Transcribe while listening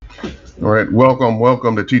All right,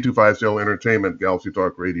 welcome to T250 Entertainment, Galaxy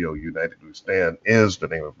Talk Radio. United We Stand is the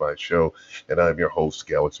name of my show, and I'm your host,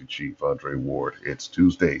 Galaxy Chief Andre Ward. It's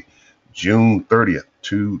Tuesday, June 30th,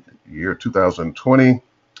 year 2020,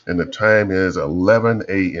 and the time is 11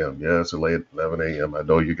 a.m. Yeah, it's late 11 a.m. I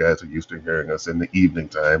know you guys are used to hearing us in the evening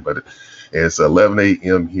time, but it's 11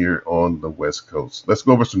 a.m. here on the West Coast. Let's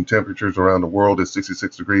go over some temperatures around the world. It's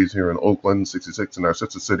 66 degrees here in Oakland, 66 in our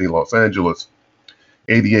sister city, Los Angeles,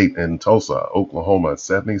 88 in Tulsa, Oklahoma,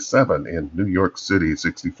 77 in New York City,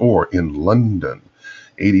 64 in London,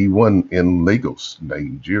 81 in Lagos,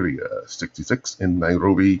 Nigeria, 66 in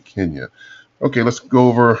Nairobi, Kenya. Okay, let's go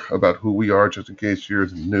over about who we are, just in case you're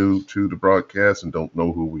new to the broadcast and don't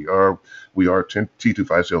know who we are. We are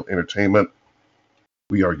T250 Entertainment.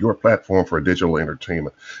 We are your platform for digital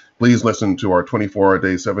entertainment. Please listen to our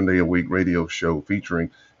 24-hour-a-day, 7-day-a-week radio show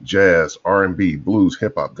featuring jazz, R&B, blues,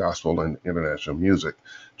 hip-hop, gospel, and international music.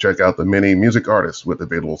 Check out the many music artists with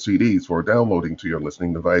available CDs for downloading to your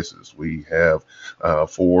listening devices. We have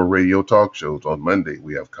 4 radio talk shows. On Monday,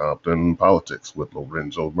 we have Compton Politics with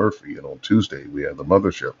Lorenzo Murphy, and on Tuesday, we have The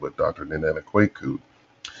Mothership with Dr. Nana Kwaku.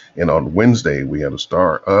 And on Wednesday, we have the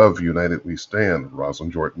star of United We Stand,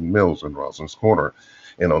 Rosalind Jordan Mills and Rosalind's Corner.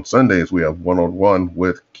 And on Sundays, we have One-on-One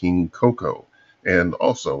with King Coco. And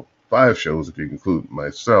also 5 shows, if you include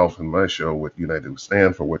myself and my show with United We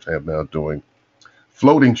Stand, for which I am now doing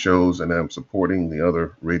floating shows, and I'm supporting the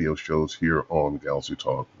other radio shows here on Galaxy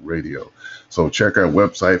Talk Radio. So check our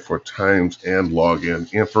website for times and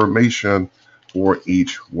login information for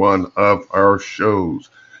each one of our shows.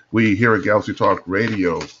 We here at Galaxy Talk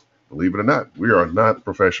Radio, believe it or not, we are not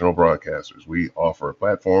professional broadcasters. We offer a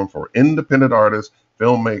platform for independent artists,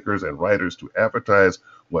 filmmakers, and writers to advertise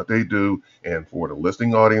what they do, and for the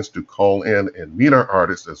listening audience to call in and meet our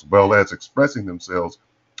artists, as well as expressing themselves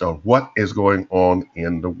on what is going on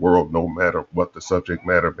in the world, no matter what the subject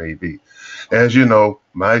matter may be. As you know,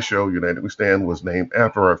 my show, United We Stand, was named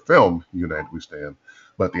after our film, United We Stand.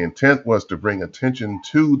 But the intent was to bring attention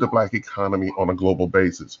to the Black economy on a global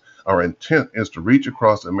basis. Our intent is to reach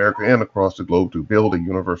across America and across the globe to build a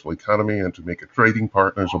universal economy and to make it trading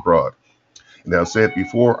partners abroad. And as I said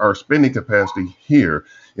before, our spending capacity here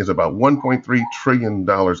is about $1.3 trillion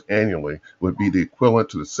annually, would be the equivalent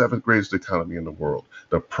to the 7th greatest economy in the world.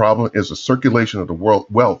 The problem is the circulation of the world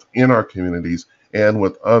wealth in our communities and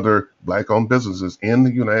with other Black-owned businesses in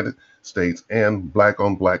the United States, and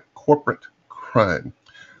Black-on-Black corporate crime.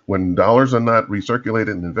 When dollars are not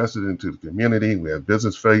recirculated and invested into the community, we have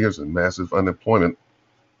business failures and massive unemployment,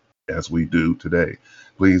 as we do today.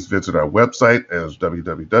 Please visit our website as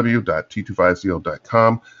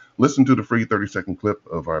www.t250.com. Listen to the free 30-second clip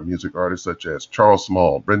of our music artists such as Charles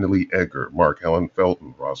Small, Brenda Lee Edgar, Mark Allen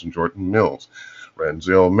Felton, Rosalind Jordan Mills,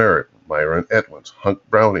 Ranzel Merritt, Myron Edwards, Hunk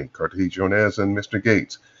Browning, Cartesianez and Mr.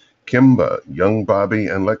 Gates, Kimba, Young Bobby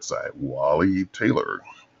and Lexi, Wally Taylor,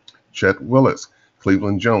 Chet Willis,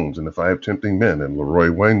 Cleveland Jones and the 5 Tempting Men, and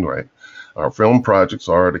Leroy Wainwright. Our film projects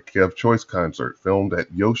are the Kev Choice concert, filmed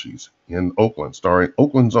at Yoshi's in Oakland, starring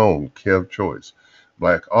Oakland's own Kev Choice.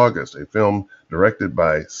 Black August, a film directed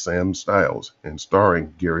by Sam Stiles and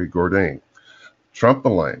starring Gary Gourdin.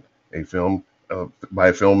 Trapani, a film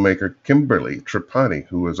by filmmaker Kimberly Trapani,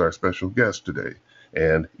 who is our special guest today.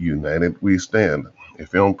 And United We Stand, a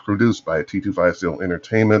film produced by T250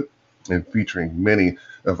 Entertainment and featuring many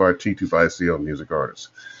of our T250 music artists.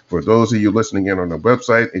 For those of you listening in on the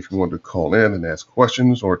website, if you want to call in and ask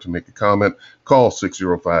questions or to make a comment, call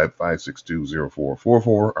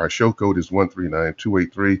 605-562-0444. Our show code is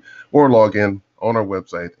 139283, or log in on our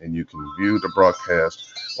website and you can view the broadcast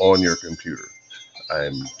on your computer.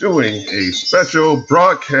 I'm doing a special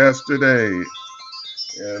broadcast today,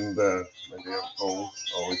 and my damn phone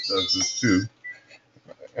always does this too.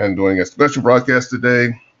 I'm doing a special broadcast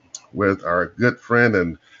today with our good friend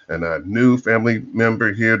and a new family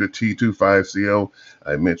member here to T250.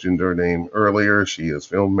 I mentioned her name earlier. She is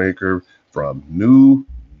a filmmaker from New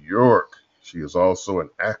York. She is also an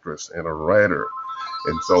actress and a writer.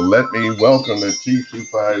 And so let me welcome to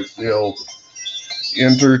T250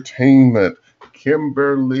 Entertainment,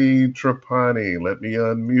 Kimberly Trapani. Let me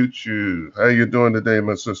unmute you. How you doing today,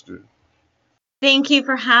 my sister? Thank you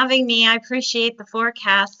for having me. I appreciate the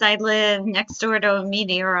forecast. I live next door to a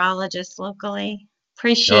meteorologist locally.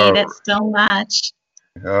 Appreciate it so much.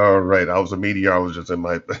 All right. I was a meteorologist in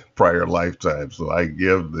my prior lifetime, so I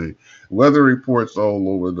give the weather reports all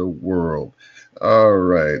over the world. All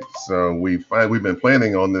right. So we've been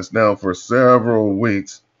planning on this now for several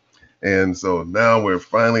weeks. And so now we're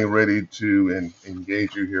finally ready to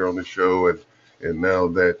engage you here on the show. And now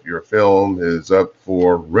that your film is up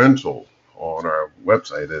for rental on our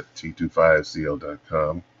website at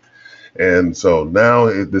t25co.com. And so now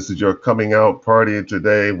this is your coming out party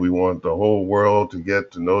today. We want the whole world to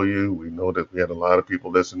get to know you. We know that we had a lot of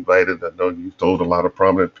people that's invited. I know you've told a lot of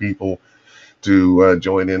prominent people to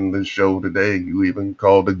join in the show today. You even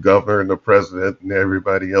called the governor and the president and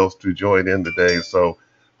everybody else to join in today. So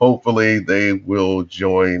hopefully they will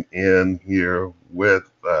join in here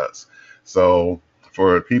with us. So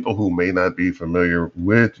for people who may not be familiar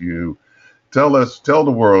with you, tell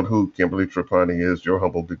the world who Kimberly Trapani is, your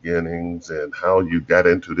humble beginnings, and how you got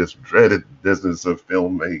into this dreaded business of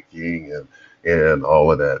filmmaking and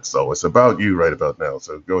all of that. So it's about you right about now.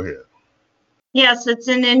 So go ahead. Yes, it's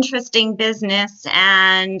an interesting business,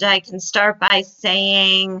 and I can start by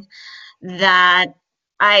saying that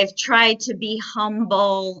I've tried to be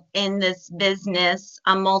humble in this business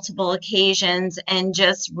on multiple occasions and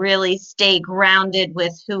just really stay grounded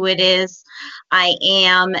with who it is I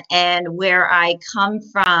am and where I come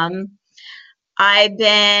from. I've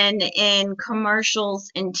been in commercials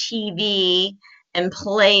and TV and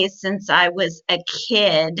plays since I was a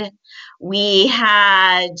kid. We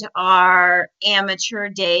had our amateur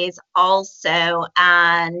days also,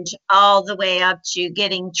 and all the way up to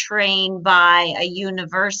getting trained by a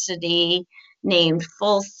university named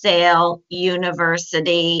Full Sail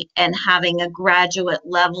University and having a graduate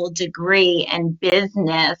level degree in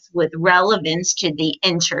business with relevance to the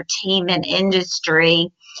entertainment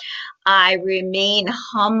industry. I remain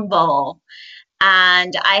humble,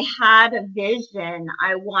 and I had a vision.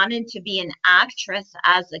 I wanted to be an actress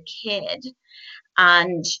as a kid,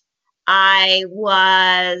 and I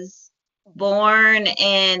was born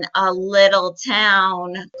in a little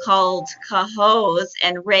town called Cohoes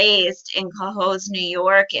and raised in Cohoes, New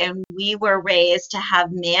York, and we were raised to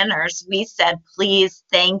have manners. We said, please,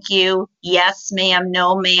 thank you, yes, ma'am,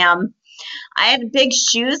 no, ma'am. I had big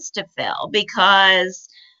shoes to fill because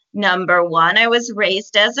number one, I was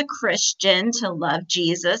raised as a Christian to love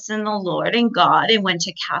Jesus and the Lord and God, and went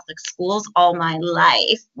to Catholic schools all my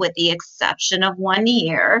life, with the exception of 1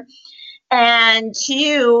 year. And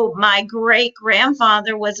two, my great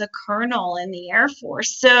grandfather was a colonel in the Air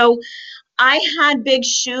Force. So I had big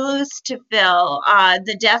shoes to fill,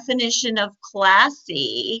 the definition of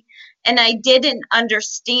classy. And I didn't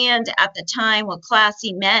understand at the time what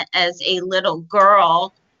classy meant as a little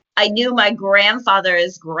girl. I knew my grandfather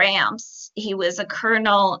as Gramps. He was a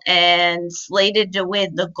colonel and slated to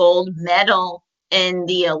win the gold medal in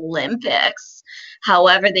the Olympics.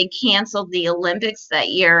 However, they canceled the Olympics that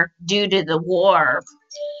year due to the war.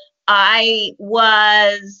 I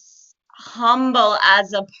was humble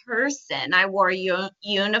as a person. I wore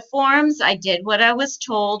uniforms. I did what I was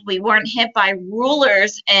told. We weren't hit by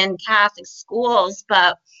rulers in Catholic schools,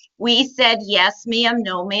 but we said yes, ma'am,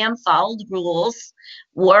 no, ma'am, followed rules,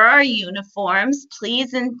 wore our uniforms,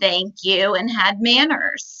 please and thank you, and had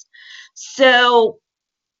manners. So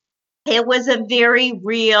it was a very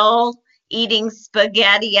real eating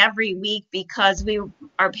spaghetti every week because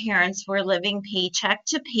our parents were living paycheck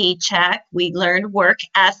to paycheck. We learned work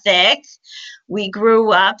ethic. We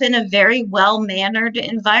grew up in a very well-mannered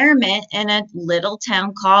environment in a little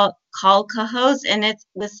town called Cohoes, and it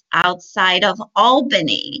was outside of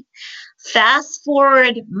Albany. Fast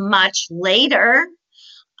forward much later,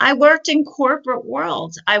 I worked in corporate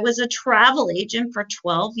world. I was a travel agent for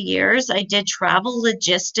 12 years. I did travel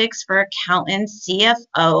logistics for accountants,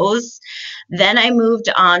 CFOs. Then I moved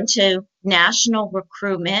on to national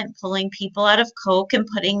recruitment, pulling people out of Coke and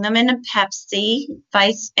putting them in a Pepsi,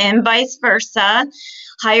 vice versa,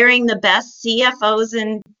 hiring the best CFOs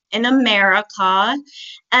in America,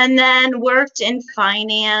 and then worked in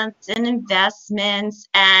finance and investments,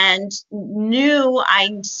 and knew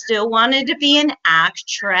I still wanted to be an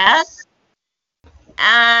actress.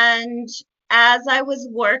 And as I was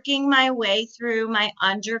working my way through my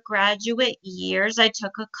undergraduate years, I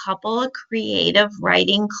took a couple of creative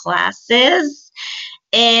writing classes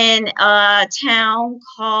in a town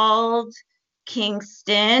called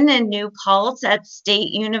Kingston and New Paltz at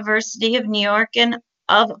State University of New York and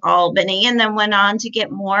of Albany, and then went on to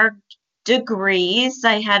get more degrees.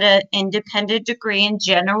 I had an independent degree in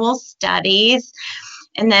general studies,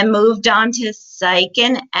 and then moved on to psych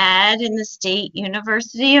and ed in the State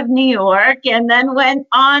University of New York, and then went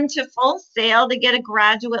on to Full Sail to get a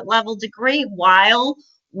graduate level degree while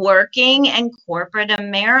working in corporate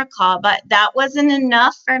America. But that wasn't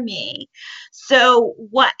enough for me. So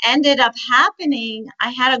what ended up happening,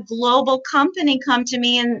 I had a global company come to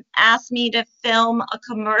me and ask me to film a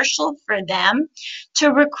commercial for them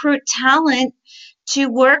to recruit talent to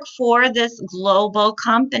work for this global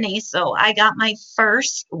company. So I got my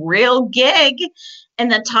first real gig in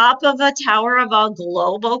the top of a tower of a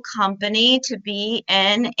global company to be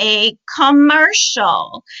in a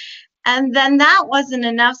commercial. And then that wasn't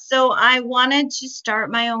enough. So I wanted to start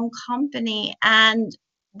my own company. And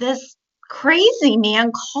this crazy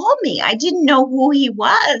man called me. I didn't know who he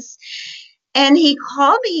was. And he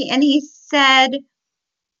called me and he said,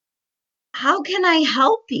 "How can I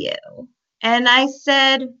help you?" And I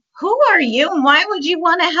said, "Who are you? And why would you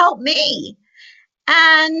want to help me?"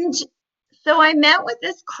 And so I met with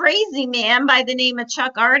this crazy man by the name of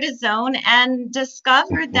Chuck Artizone and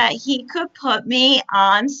discovered that he could put me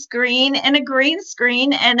on screen in a green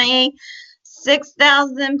screen in a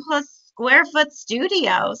 6,000 plus square foot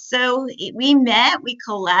studio. So we met, we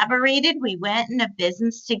collaborated, we went into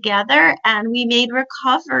business together, and we made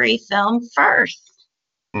recovery film first.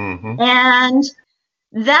 And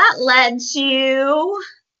that led to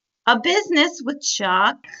a business with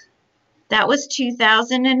Chuck. That was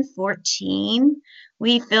 2014.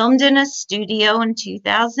 We filmed in a studio in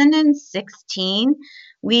 2016.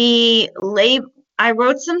 I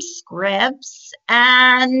wrote some scripts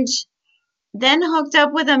and then hooked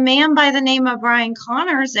up with a man by the name of Brian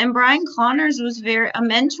Connors. And Brian Connors was a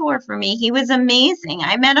mentor for me. He was amazing.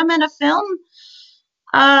 I met him at a film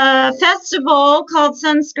festival called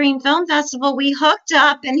Sunscreen Film Festival. We hooked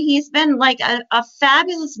up and he's been like a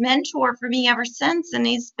fabulous mentor for me ever since. And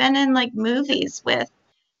he's been in like movies with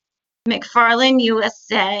McFarlane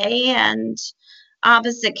USA and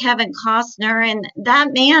opposite Kevin Costner. And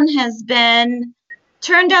that man has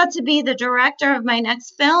turned out to be the director of my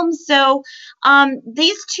next film. So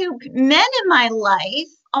these two men in my life,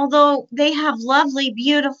 although they have lovely,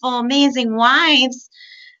 beautiful, amazing wives,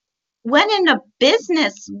 went into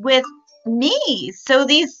business with me. So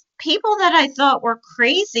these people that I thought were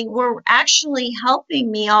crazy were actually helping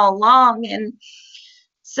me all along. And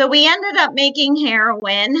so we ended up making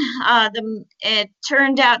heroin. It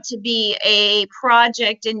turned out to be a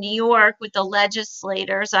project in New York with the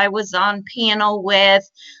legislators. I was on panel with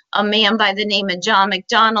a man by the name of John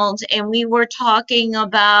McDonald, and we were talking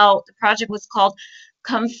about, the project was called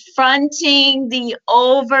Confronting the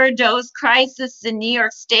Overdose Crisis in New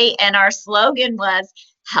York State, and our slogan was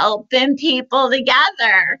helping people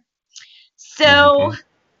together. So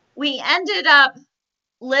we ended up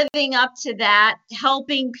living up to that,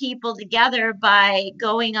 helping people together by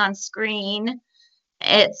going on screen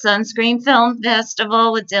at Sunscreen Film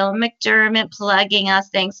Festival with Dylan McDermott plugging us.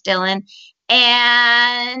 Thanks, Dylan.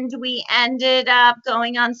 And we ended up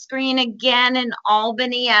going on screen again in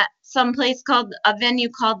Albany at a venue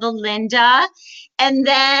called the Linda. And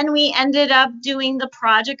then we ended up doing the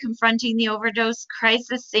project Confronting the Overdose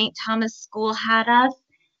Crisis. St. Thomas School had us.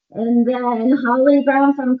 And then Holly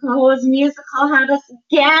Brown from Coho's Musical had us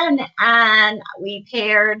again. And we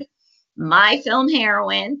paired my film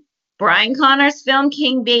Heroin, Brian Connor's film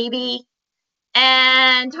King Baby,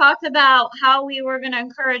 and talked about how we were going to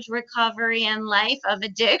encourage recovery and life of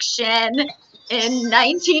addiction in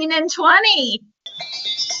 19 and 20.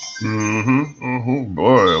 Boy,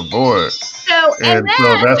 oh boy. So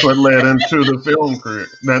that's what led into the film career.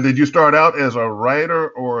 Now, did you start out as a writer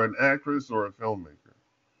or an actress or a filmmaker?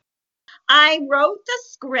 I wrote the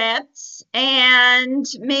script and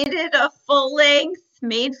made it a full-length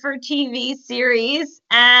made-for-TV series,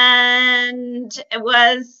 and it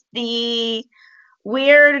was the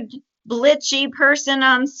weird, glitchy person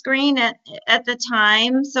on screen at the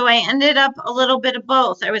time. So I ended up a little bit of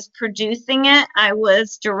both. I was producing it. I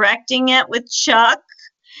was directing it with Chuck.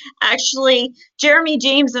 Actually, Jeremy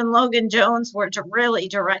James and Logan Jones were really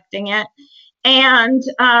directing it. And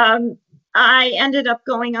I ended up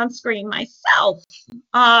going on screen myself.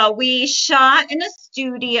 We shot in a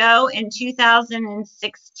studio in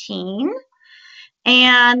 2016.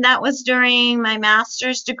 And that was during my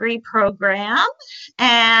master's degree program,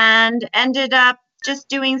 and ended up just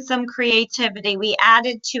doing some creativity. We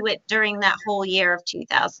added to it during that whole year of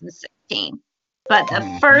 2016. But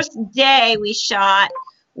the first day we shot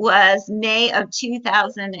was May of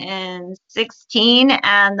 2016,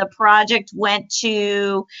 and the project went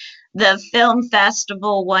to the film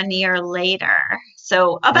festival 1 year later.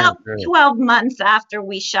 So about 12 months after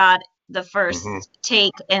we shot the first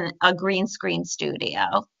take in a green screen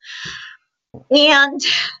studio. And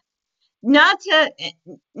not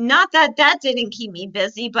that didn't keep me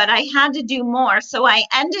busy, but I had to do more. So I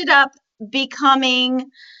ended up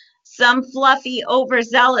becoming some fluffy,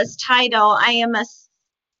 overzealous title. I am a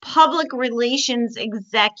public relations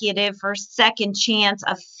executive for Second Chance,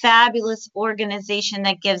 a fabulous organization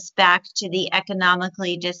that gives back to the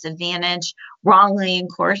economically disadvantaged, wrongly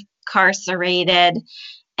incarcerated,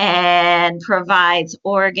 and provides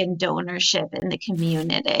organ donorship in the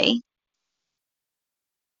community.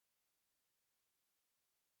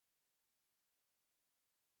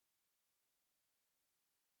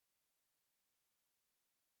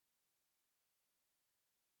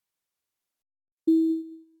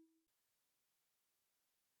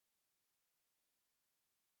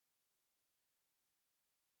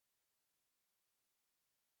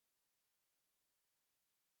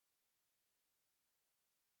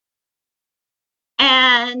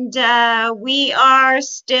 And we are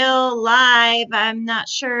still live. I'm not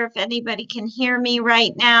sure if anybody can hear me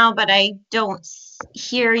right now, but I don't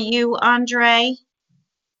hear you, Andre.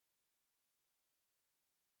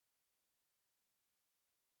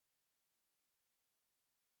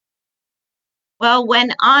 Well,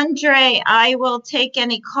 when Andre, I will take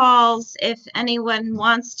any calls if anyone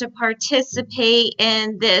wants to participate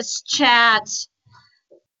in this chat.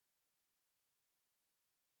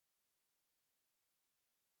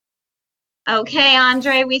 Okay,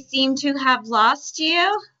 Andre, we seem to have lost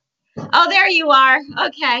you. Oh, there you are.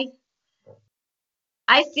 Okay.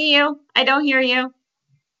 I see you. I don't hear you.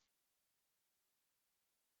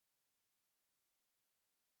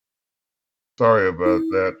 Sorry about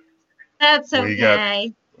that. That's We got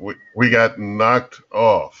okay. we got knocked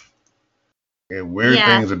off, and weird Yes.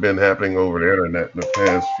 things have been happening over the internet in the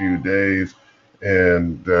past few days,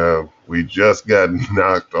 and we just got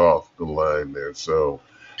knocked off the line there. So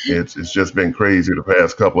it's just been crazy the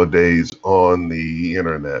past couple of days on the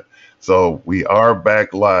internet. So we are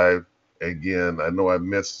back live again. I know I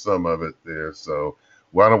missed some of it there, so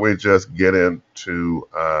why don't we just get into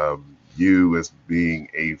you as being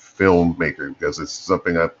a filmmaker, because it's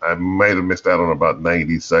something I might have missed out on about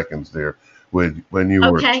 90 seconds there when you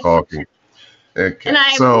were Okay. talking. Okay, And I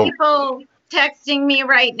have so people texting me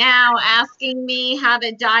right now asking me how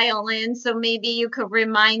to dial in. So maybe you could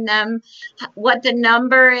remind them what the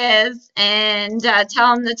number is and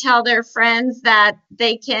tell them to tell their friends that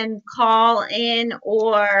they can call in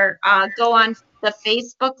or go on the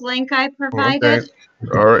Facebook link I provided. okay,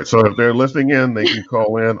 all right. So if they're listening in, they can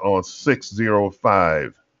call in on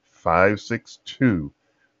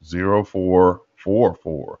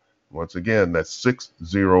 605-562-0444. Once again, that's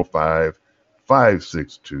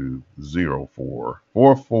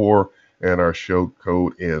 605-562-0444, and our show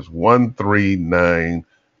code is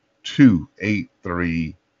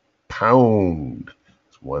 139283 pound.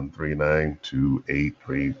 It's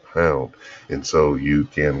 139283 pound. And so you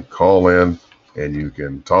can call in and you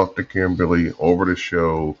can talk to Kimberly over the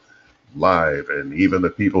show live. And even the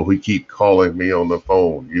people who keep calling me on the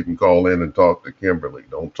phone, you can call in and talk to Kimberly.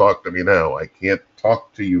 Don't talk to me now. I can't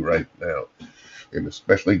talk to you right now. And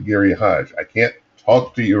especially Gary Hodge, I can't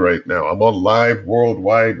talk to you right now. I'm on live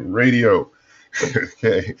worldwide radio.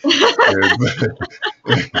 Okay.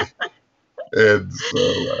 And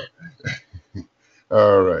so,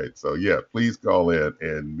 all right. So, yeah, please call in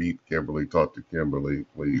and meet Kimberly. Talk to Kimberly,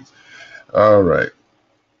 please. All right.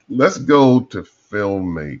 Let's go to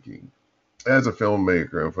filmmaking. As a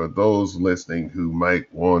filmmaker, and for those listening who might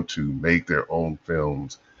want to make their own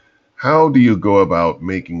films, how do you go about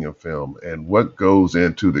making a film, and what goes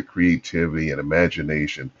into the creativity and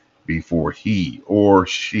imagination before he or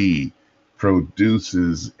she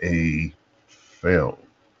produces a film?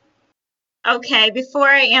 Okay, before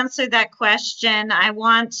I answer that question, I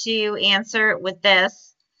want to answer it with this.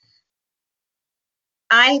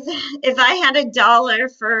 If I had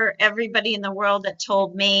 $1 for everybody in the world that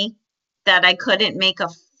told me that I couldn't make a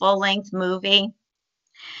full-length movie,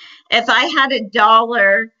 if I had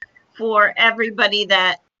 $1 for everybody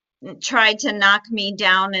that tried to knock me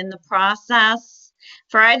down in the process,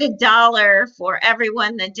 if I had $1 for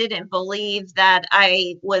everyone that didn't believe that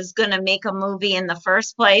I was going to make a movie in the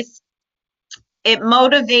first place, it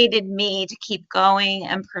motivated me to keep going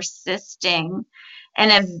and persisting.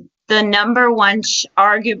 And if the number one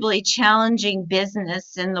arguably challenging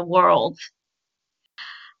business in the world,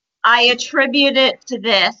 I attribute it to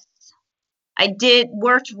this. I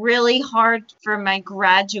worked really hard for my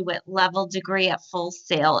graduate level degree at Full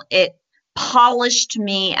Sail. It polished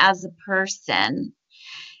me as a person.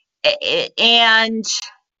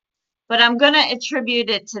 But I'm going to attribute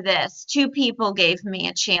it to this. 2 people gave me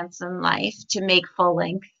a chance in life to make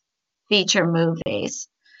full-length feature movies.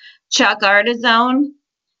 Chuck Artizone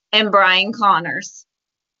and Brian Connors.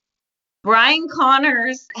 Brian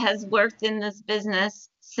Connors has worked in this business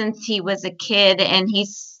since he was a kid, and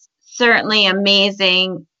he's certainly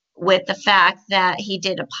amazing with the fact that he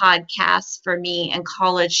did a podcast for me in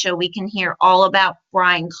college, so we can hear all about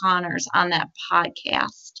Brian Connors on that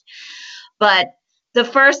podcast. But the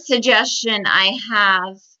first suggestion I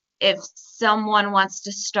have, if someone wants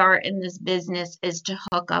to start in this business, is to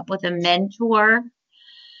hook up with a mentor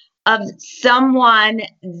of someone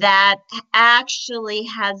that actually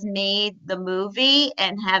has made the movie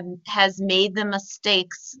and has made the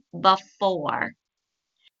mistakes before,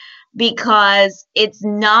 because it's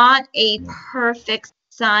not a perfect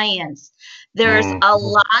science. There's a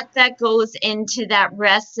lot that goes into that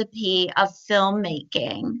recipe of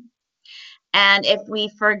filmmaking. And if we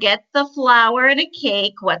forget the flour in a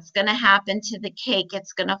cake, what's going to happen to the cake?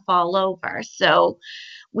 It's going to fall over. So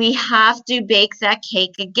we have to bake that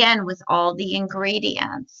cake again with all the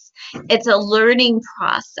ingredients. It's a learning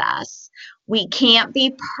process. We can't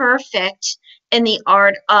be perfect in the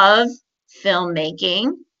art of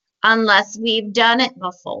filmmaking unless we've done it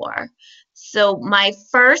before. So my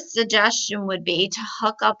first suggestion would be to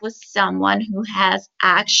hook up with someone who has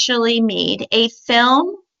actually made a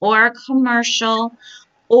film or a commercial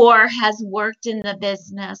or has worked in the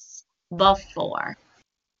business before.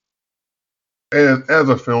 As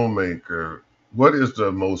a filmmaker, what is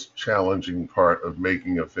the most challenging part of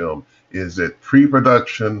making a film? Is it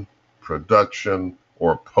pre-production, production,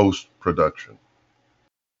 or post-production?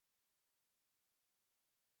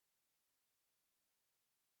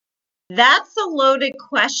 That's a loaded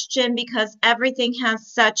question because everything has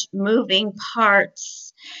such moving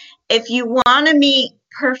parts. If you want to meet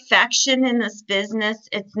perfection in this business,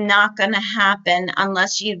 it's not going to happen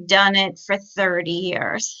unless you've done it for 30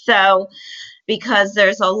 years. So, because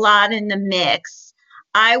there's a lot in the mix,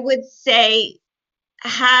 I would say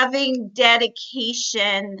having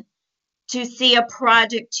dedication to see a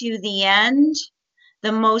project to the end.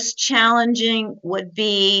 The most challenging would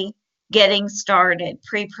be getting started,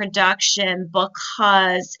 pre-production,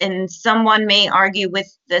 because, and someone may argue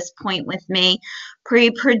with this point with me,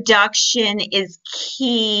 pre-production is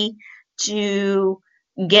key to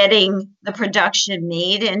getting the production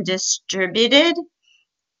made and distributed.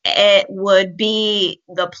 It would be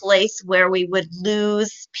the place where we would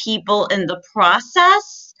lose people in the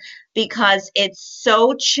process because it's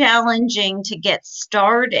so challenging to get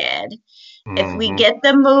started. If we get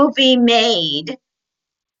the movie made,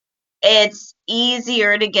 it's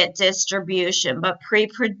easier to get distribution, but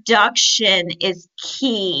pre-production is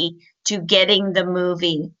key to getting the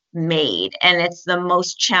movie made. And it's the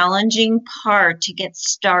most challenging part to get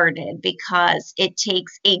started because it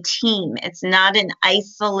takes a team. It's not an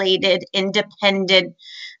isolated, independent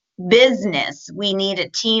business. We need a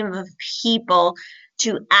team of people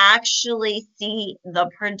to actually see the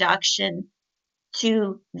production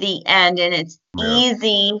to the end, and it's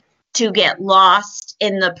easy to get lost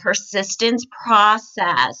in the persistence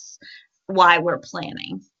process while we're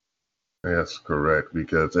planning. That's correct,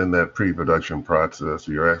 because in that pre-production process,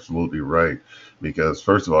 you're absolutely right. Because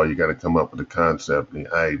first of all, you got to come up with the concept, the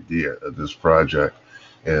idea of this project.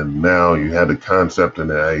 And now you have the concept and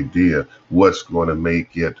the idea, what's going to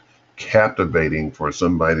make it captivating for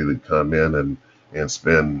somebody to come in and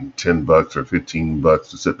spend $10 or $15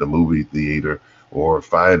 to sit in the movie theater, or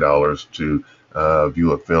 $5 to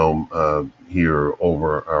view a film here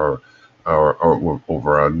over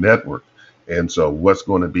over our network. And so what's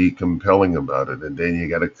going to be compelling about it? And then you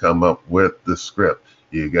got to come up with the script.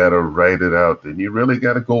 You got to write it out. Then you really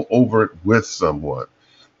got to go over it with someone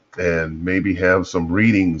and maybe have some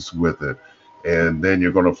readings with it. And then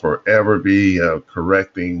you're going to forever be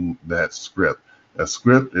correcting that script. A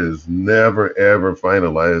script is never, ever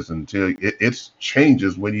finalized until it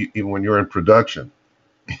changes even when you're in production.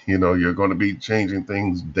 You know, you're going to be changing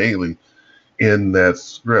things daily in that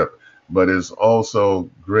script. But it's also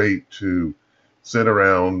great to sit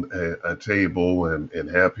around a table and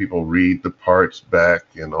have people read the parts back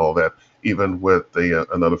and all that. Even with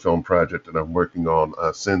another film project that I'm working on,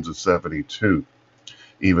 Sins of 72,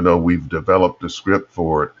 even though we've developed a script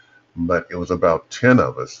for it, but it was about 10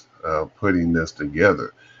 of us putting this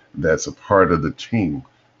together. That's a part of the team.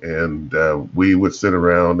 And we would sit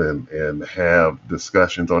around and have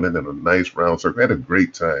discussions on it in a nice round circle. We had a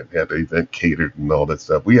great time. We had the event catered and all that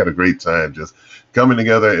stuff. We had a great time just coming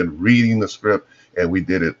together and reading the script. And we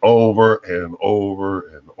did it over and over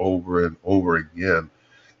and over and over again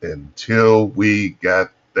until we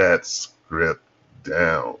got that script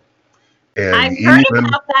down. And I've heard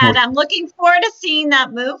about that. I'm looking forward to seeing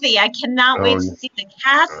that movie. I cannot wait to see the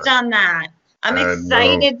cast on that. I'm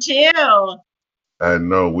excited too. I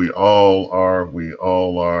know we all are. We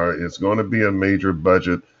all are. It's going to be a major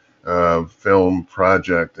budget film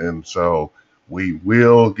project. And so we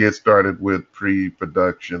will get started with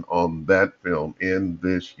pre-production on that film in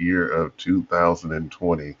this year of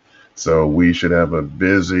 2020. So we should have a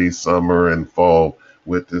busy summer and fall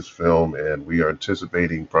with this film, and we are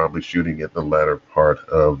anticipating probably shooting it the latter part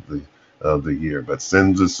of the year. But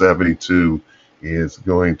Sins of 72 is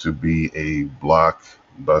going to be a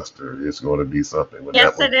blockbuster. It's going to be something.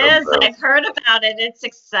 Yes, it is. I've heard about it. It's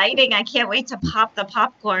exciting. I can't wait to pop the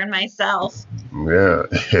popcorn myself. Yeah,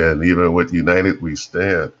 and even with United We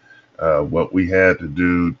Stand, what we had to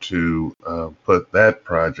do to put that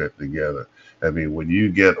project together. I mean, when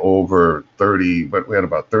you get over 30, but we had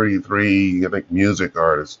about 33, I think, music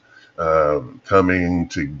artists coming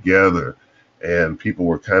together, and people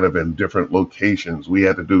were kind of in different locations. We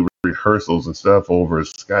had to do rehearsals and stuff over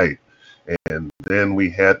Skype, and then we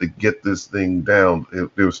had to get this thing down.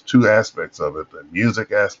 There was two aspects of it: the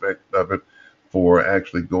music aspect of it for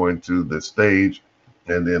actually going to the stage,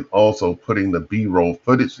 and then also putting the B-roll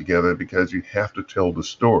footage together, because you have to tell the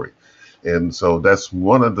story. And so that's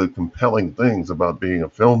one of the compelling things about being a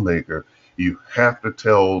filmmaker. You have to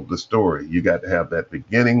tell the story. You got to have that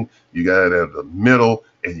beginning, you got to have the middle,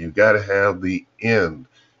 and you got to have the end.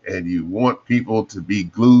 And you want people to be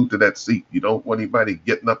glued to that seat. You don't want anybody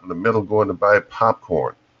getting up in the middle going to buy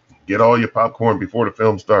popcorn. Get all your popcorn before the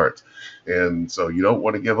film starts. And so you don't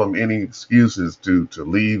want to give them any excuses to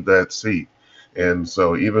leave that seat. And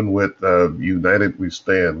so even with United We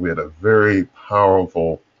Stand, we had a very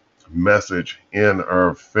powerful message in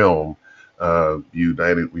our film,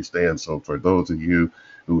 United We Stand. So for those of you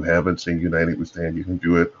who haven't seen United We Stand, you can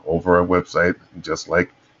do it over our website, just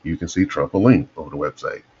like you can see Trapani over the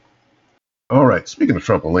website. All right, speaking of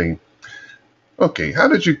Trapani, okay, how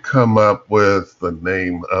did you come up with the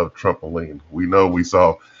name of Trapani? We know we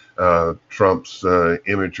saw Trump's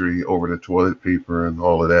imagery over the toilet paper and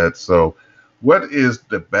all of that. So what is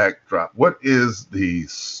the backdrop? What is the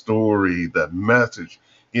story, the message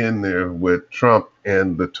in there with Trump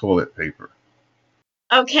and the toilet paper?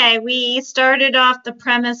 Okay, we started off the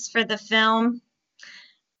premise for the film.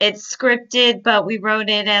 It's scripted, but we wrote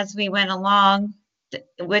it as we went along,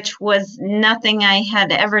 which was nothing I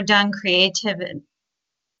had ever done creative.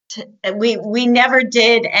 We never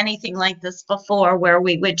did anything like this before, where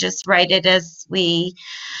we would just write it as we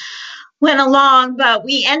went along, but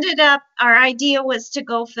we ended up, our idea was to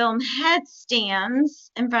go film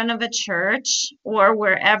headstands in front of a church or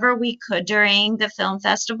wherever we could during the film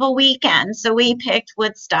festival weekend. So we picked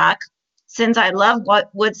Woodstock, since I love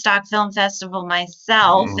Woodstock Film Festival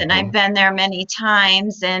myself, and I've been there many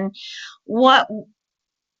times. And what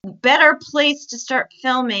better place to start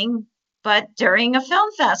filming but during a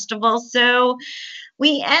film festival? So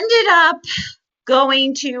we ended up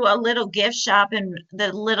going to a little gift shop in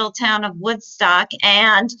the little town of Woodstock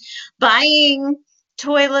and buying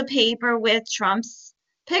toilet paper with Trump's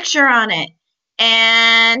picture on it,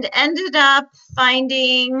 and ended up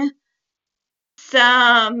finding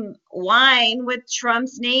some wine with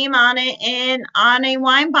Trump's name on it and on a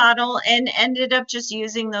wine bottle, and ended up just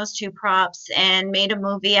using those two props and made a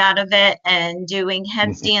movie out of it. And doing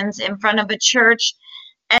headstands in front of a church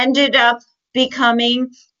ended up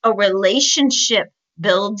becoming a relationship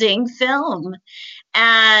building film.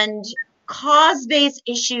 And cause-based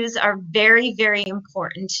issues are very, very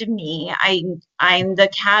important to me. I'm the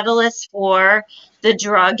catalyst for the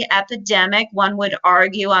drug epidemic. One would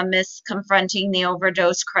argue I'm confronting the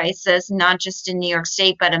overdose crisis, not just in New York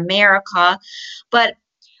State, but America. But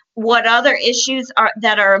what other issues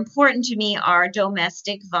that are important to me are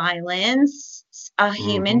domestic violence,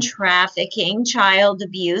 human trafficking, child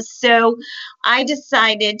abuse. So I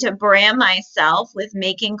decided to brand myself with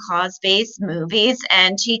making cause-based movies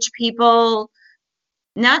and teach people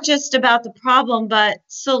not just about the problem, but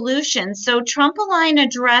solutions. So Trump-Align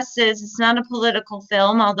addresses, it's not a political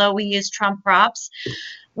film, although we use Trump props.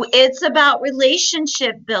 It's about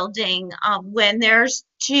relationship building. When there's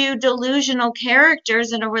two delusional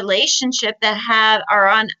characters in a relationship that are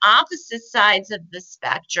on opposite sides of the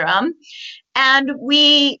spectrum, and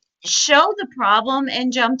we show the problem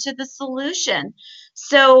and jump to the solution.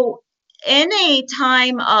 So in a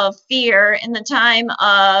time of fear, in the time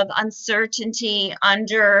of uncertainty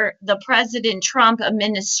under the President Trump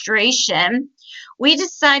administration, we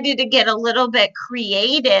decided to get a little bit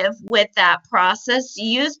creative with that process,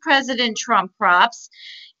 use President Trump props,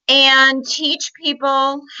 and teach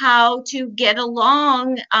people how to get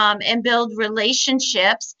along and build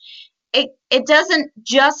relationships. It doesn't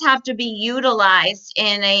just have to be utilized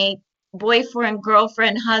in a boyfriend,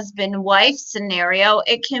 girlfriend, husband, wife scenario.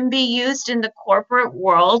 It can be used in the corporate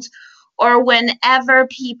world, or whenever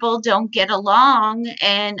people don't get along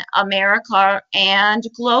in America and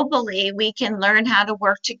globally. We can learn how to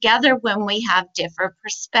work together when we have different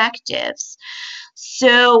perspectives.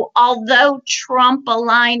 So although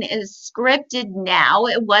Trump-Align is scripted now,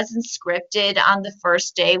 it wasn't scripted on the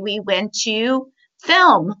first day we went to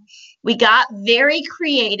film. We got very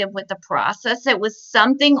creative with the process. It was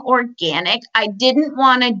something organic. I didn't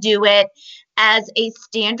want to do it as a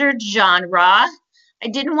standard genre. I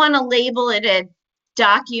didn't want to label it a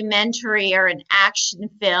documentary or an action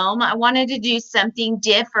film. I wanted to do something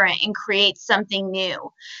different and create something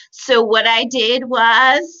new. So what I did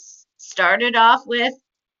was started off with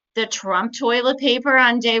the Trump toilet paper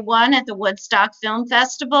on day one at the Woodstock Film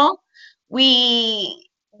Festival. We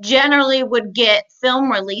generally would get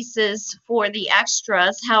film releases for the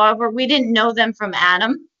extras. However, we didn't know them from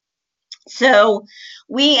Adam. So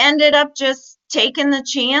we ended up just taking the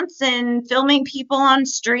chance and filming people on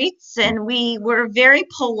streets, and we were very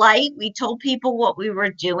polite. We told people what we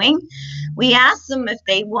were doing. We asked them if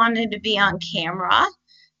they wanted to be on camera.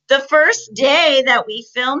 The first day that we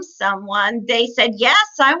filmed someone, they said, yes,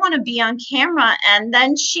 I want to be on camera. And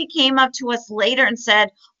then she came up to us later and said,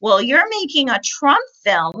 well, you're making a Trump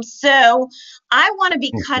film, so I want to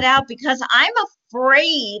be cut out because I'm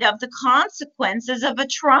afraid of the consequences of a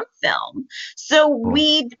Trump film. So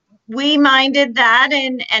we minded that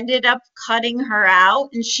and ended up cutting her out.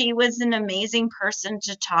 And she was an amazing person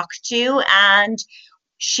to talk to. And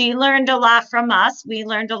she learned a lot from us. We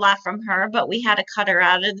learned a lot from her, but we had to cut her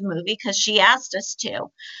out of the movie because she asked us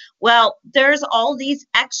to. Well, there's all these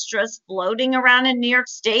extras floating around in New York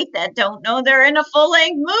State that don't know they're in a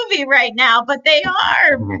full-length movie right now, but they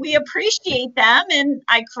are. We appreciate them, and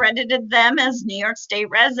I credited them as New York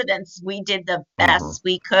State residents. We did the best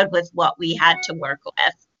we could with what we had to work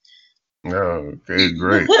with. Okay,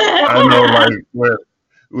 great. I know, like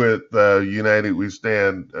with United We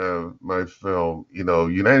Stand, my film,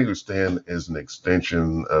 United We Stand is an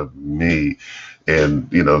extension of me. And,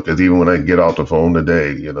 because even when I get off the phone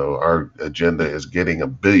today, our agenda is getting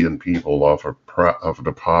 1 billion people off of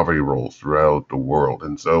the poverty rolls throughout the world.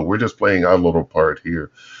 And so we're just playing our little part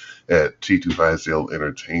here at T250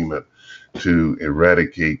 Entertainment to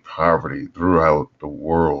eradicate poverty throughout the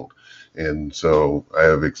world. And so I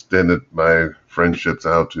have extended my friendships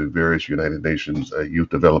out to various United Nations youth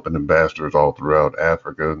development ambassadors all throughout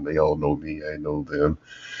Africa, and they all know me, I know them.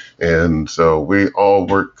 And so we all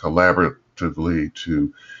work collaboratively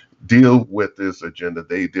to deal with this agenda.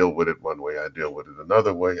 They deal with it one way, I deal with it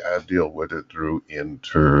another way. I deal with it through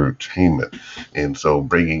entertainment. And so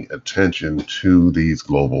bringing attention to these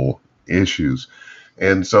global issues.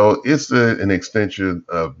 And so it's an extension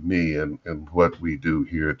of me and what we do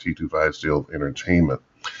here at T250 Entertainment.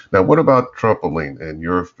 Now, what about Trapani and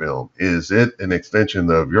your film? Is it an extension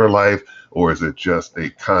of your life, or is it just a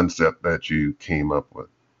concept that you came up with?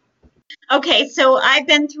 Okay, so I've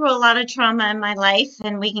been through a lot of trauma in my life,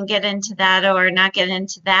 and we can get into that or not get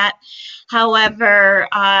into that. However,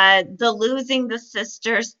 the losing the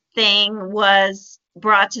sisters thing was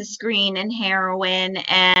brought to screen in heroin,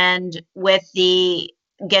 and with the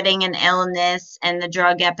getting an illness and the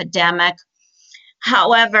drug epidemic.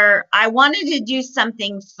 However, I wanted to do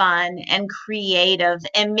something fun and creative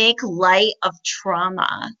and make light of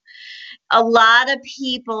trauma. A lot of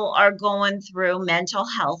people are going through mental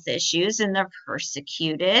health issues and they're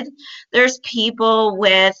persecuted. There's people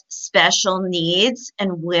with special needs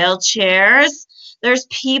and wheelchairs. There's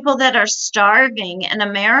people that are starving in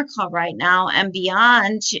America right now and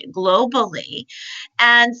beyond globally.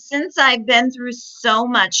 And since I've been through so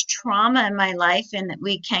much trauma in my life, and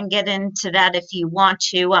we can get into that if you want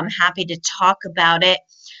to, I'm happy to talk about it.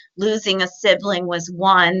 Losing a sibling was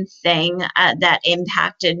one thing that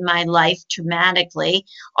impacted my life dramatically.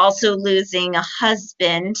 Also, losing a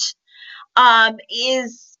husband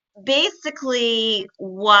is basically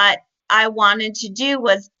what I wanted to do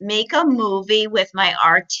was make a movie with my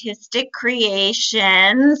artistic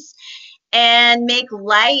creations and make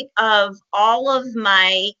light of all of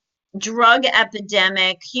my drug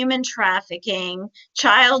epidemic, human trafficking,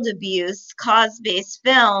 child abuse, cause-based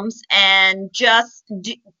films, and just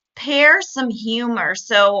pair some humor.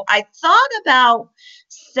 So I thought about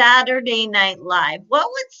Saturday Night Live. What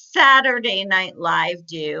would Saturday Night Live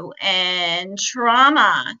do? And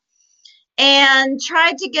trauma. And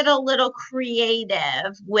tried to get a little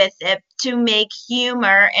creative with it to make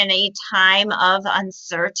humor in a time of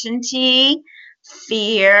uncertainty,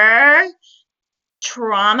 fear,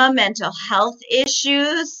 trauma, mental health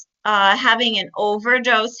issues, having an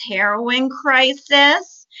overdose heroin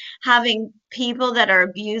crisis, having people that are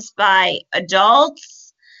abused by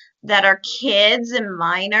adults that are kids and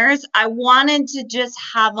minors. I wanted to just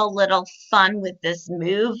have a little fun with this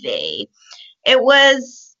movie. It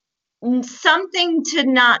was something to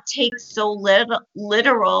not take so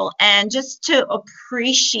literal and just to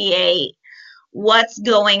appreciate what's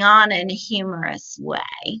going on in a humorous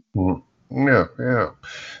way. Yeah.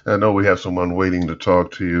 I know we have someone waiting to talk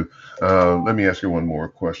to you. Let me ask you one more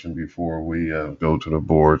question before we go to the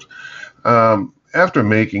boards. After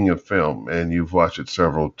making a film, and you've watched it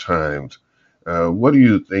several times, what do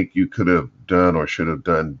you think you could have done or should have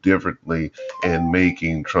done differently in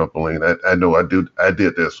making Trapani? I know I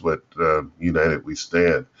did this with United We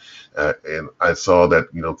Stand, and I saw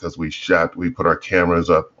that because we put our cameras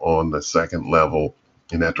up on the second level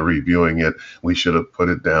And after reviewing it, we should have put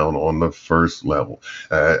it down on the first level.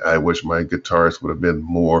 I wish my guitarist would have been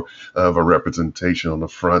more of a representation on the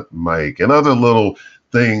front mic and other little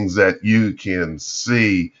things that you can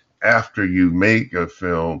see after you make a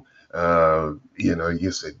film.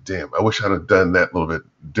 You say, damn, I wish I'd have done that a little bit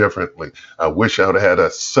differently. I wish I would have had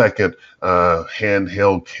a second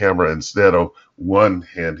handheld camera instead of one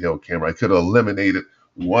handheld camera. I could have eliminated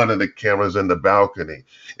one of the cameras in the balcony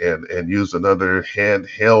and use another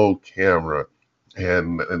handheld camera.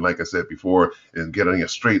 And like I said before, is getting a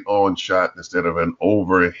straight on shot instead of an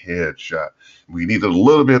overhead shot. We needed a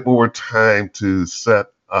little bit more time to set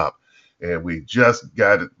up. And we just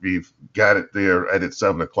got it. We've got it there at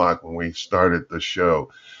 7 o'clock when we started the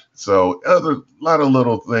show. So a lot of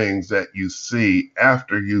little things that you see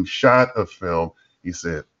after you've shot a film, you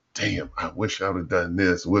said, damn, I wish I would have done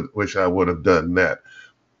this. Wish I would have done that.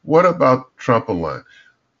 What about Trapani?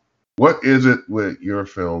 What is it with your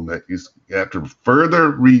film that you, after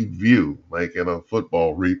further review, like in a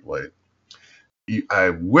football replay, I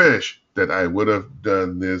wish that I would have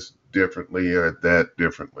done this differently or that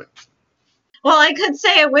differently? Well, I could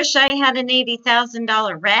say I wish I had an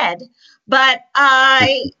 $80,000 red, but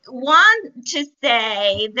I want to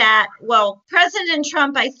say that, well, President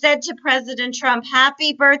Trump, I said to President Trump,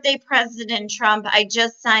 happy birthday, President Trump. I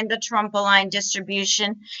just signed the Trump-Align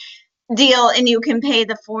distribution deal and you can pay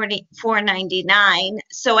the $44.99.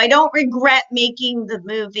 So I don't regret making the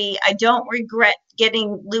movie. I don't regret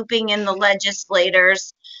looping in the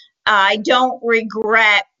legislators. I don't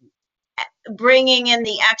regret bringing in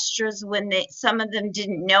the extras when some of them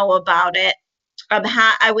didn't know about it.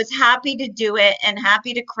 I was happy to do it and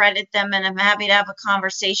happy to credit them, and I'm happy to have a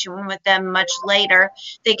conversation with them much later.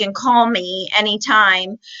 They can call me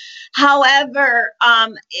anytime. However,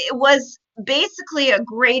 it was basically a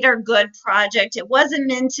greater good project. It wasn't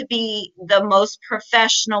meant to be the most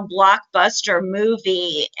professional blockbuster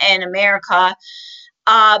movie in America.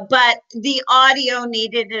 But the audio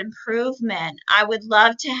needed improvement. I would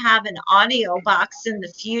love to have an audio box in the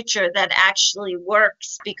future that actually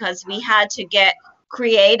works, because we had to get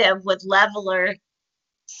creative with leveler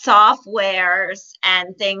softwares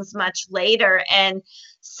and things much later. And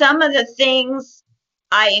some of the things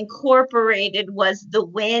I incorporated was the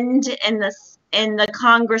wind in the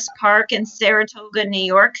Congress Park in Saratoga, New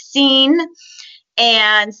York scene,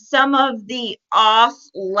 and some of the off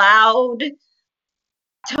loud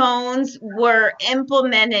tones were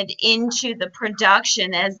implemented into the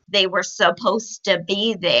production as they were supposed to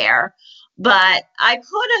be there. But I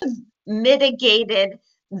could have mitigated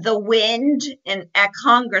the wind at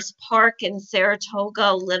Congress Park in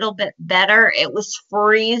Saratoga a little bit better. It was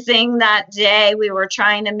freezing that day. We were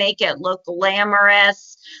trying to make it look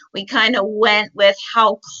glamorous. We kind of went with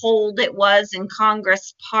how cold it was in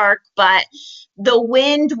Congress Park, but the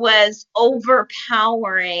wind was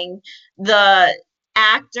overpowering the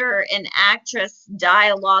actor and actress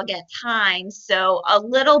dialogue at times. So a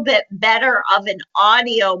little bit better of an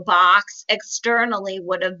audio box externally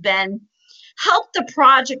would have been helped the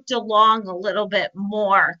project along a little bit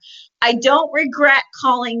more. I don't regret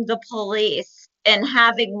calling the police and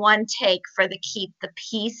having one take for the keep the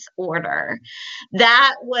peace order.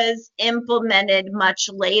 That was implemented much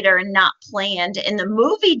later and not planned. And the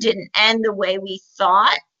movie didn't end the way we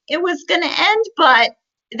thought it was going to end, but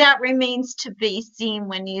that remains to be seen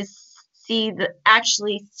when you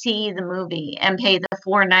actually see the movie and pay the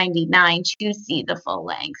 $4.99 to see the full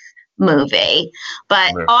length movie.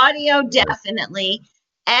 But audio, definitely.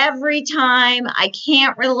 Every time, I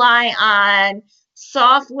can't rely on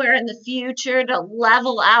software in the future to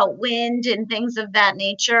level out wind and things of that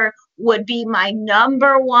nature would be my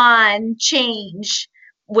number one change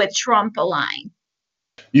with Trump-Align.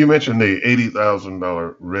 You mentioned the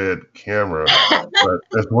 $80,000 red camera, but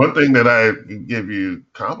that's one thing that I give you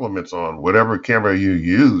compliments on. Whatever camera you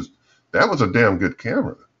used, that was a damn good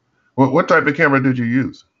camera. What type of camera did you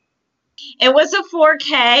use? It was a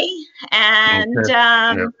 4K, and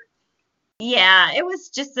yeah, it was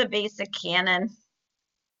just a basic Canon.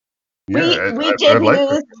 Yeah, we did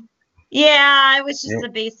use. Yeah, it was just a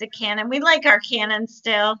basic Canon. We like our Canon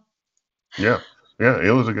still. Yeah,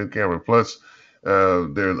 it was a good camera. Plus,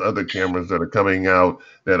 there's other cameras that are coming out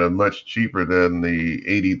that are much cheaper than the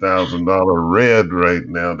 $80,000 red right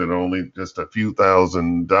now. That are only just a few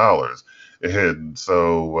 $1,000s. And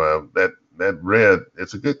so that red,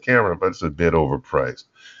 it's a good camera, but it's a bit overpriced.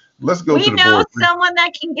 Let's go to the board. We know someone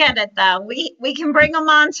that can get it, though. We can bring them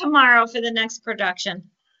on tomorrow for the next production.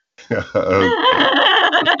 Okay,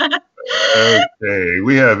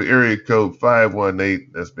 we have area code 518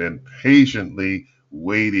 that's been patiently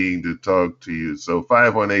waiting to talk to you. So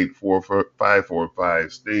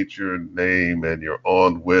 518-4545, state your name, and you're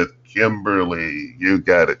on with Kimberly. You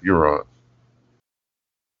got it. You're on.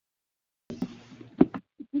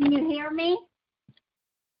 Can you hear me?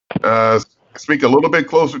 Speak a little bit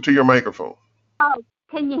closer to your microphone. Oh,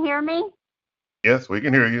 can you hear me? Yes, we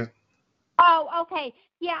can hear you. Oh, okay.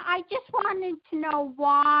 Yeah, I just wanted to know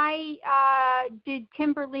why did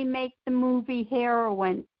Kimberly make the movie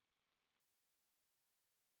Heroine?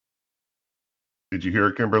 Did you hear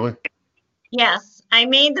it, Kimberly? Yes, I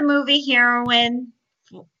made the movie Heroine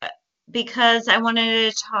because I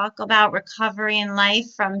wanted to talk about recovery in life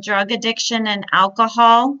from drug addiction and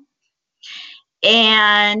alcohol.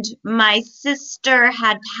 And my sister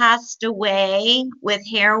had passed away with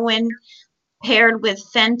heroin paired with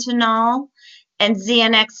fentanyl and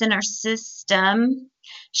Xanax in her system.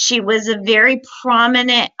 She was a very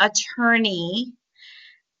prominent attorney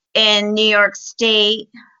in New York State.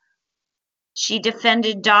 She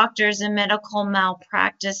defended doctors in medical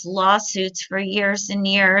malpractice lawsuits for years and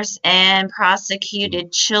years and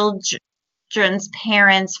prosecuted children's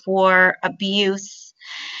parents for abuse,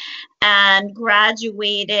 and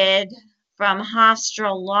graduated from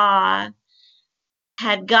Hofstra Law,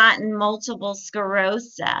 had gotten multiple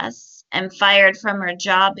sclerosis and fired from her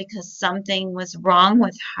job because something was wrong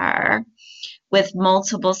with her with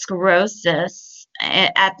multiple sclerosis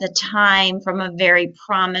at the time from a very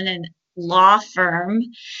prominent law firm.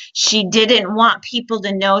 She didn't want people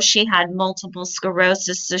to know she had multiple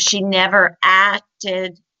sclerosis, so she never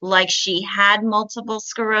acted like she had multiple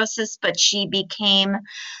sclerosis, but she became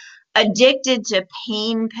addicted to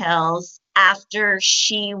pain pills after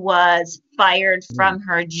she was fired from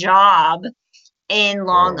her job in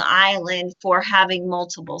Long Island for having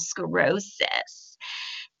multiple sclerosis.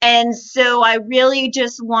 And so I really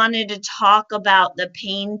just wanted to talk about the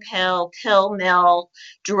pill mill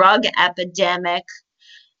drug epidemic,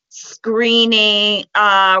 screening,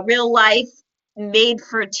 real life made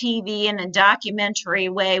for TV in a documentary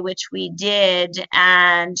way, which we did.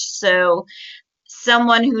 And so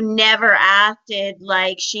someone who never acted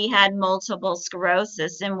like she had multiple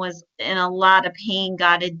sclerosis and was in a lot of pain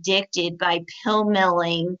got addicted by pill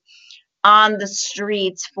milling on the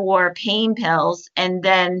streets for pain pills. And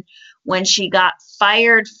then when she got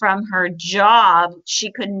fired from her job,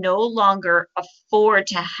 she could no longer afford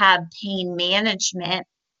to have pain management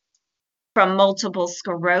from multiple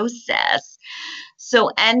sclerosis.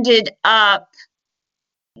 So ended up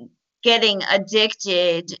getting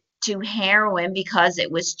addicted to heroin because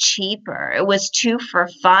it was cheaper. It was 2 for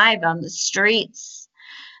 $5 on the streets.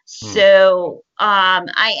 So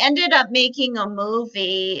I ended up making a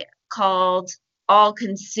movie called All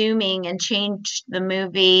Consuming and changed the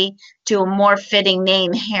movie to a more fitting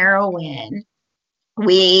name, Heroine.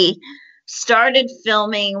 We started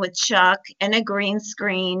filming with Chuck and a green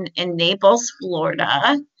screen in Naples,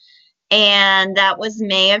 Florida. And that was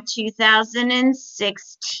May of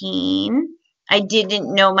 2016. I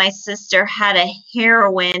didn't know my sister had a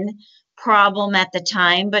heroin problem at the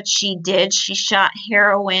time, but she did. She shot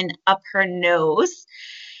heroin up her nose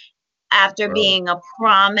after being a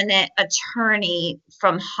prominent attorney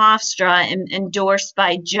from Hofstra and endorsed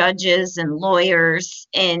by judges and lawyers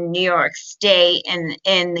in New York State and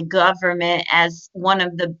in the government as one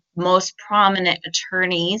of the most prominent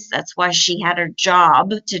attorneys. That's why she had her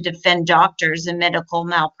job, to defend doctors in medical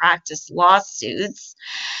malpractice lawsuits.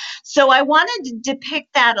 So I wanted to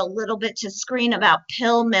depict that a little bit to screen about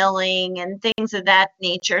pill milling and things of that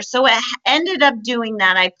nature. So I ended up doing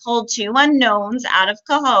that. I pulled 2 unknowns out of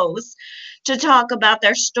Cohoes to talk about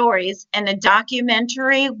their stories in a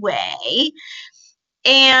documentary way.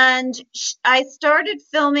 And I started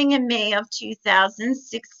filming in May of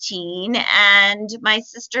 2016, and my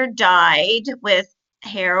sister died with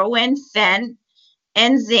heroin, fent,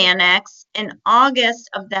 and Xanax in August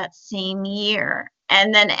of that same year,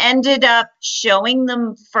 and then ended up showing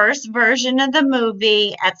the first version of the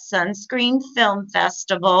movie at Sunscreen Film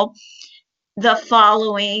Festival the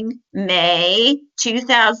following May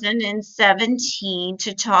 2017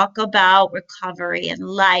 to talk about recovery and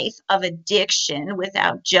life of addiction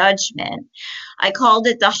without judgment. I called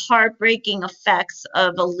it the heartbreaking effects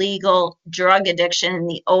of illegal drug addiction and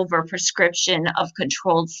the overprescription of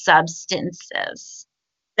controlled substances.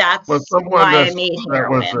 That's why I made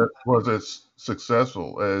heroin. Was as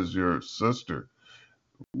successful as your sister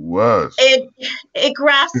Was. It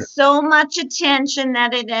grasped so much attention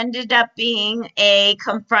that it ended up being a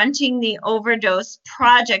Confronting the Overdose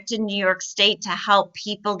project in New York State to help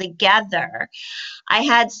people together. I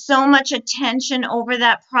had so much attention over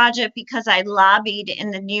that project because I lobbied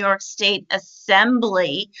in the New York State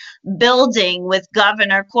Assembly building with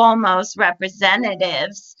Governor Cuomo's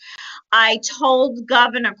representatives. I told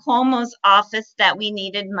Governor Cuomo's office that we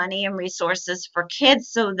needed money and resources for kids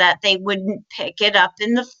so that they wouldn't pick it up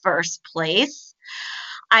in the first place.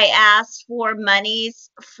 I asked for monies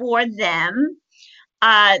for them.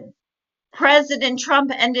 President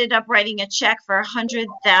Trump ended up writing a check for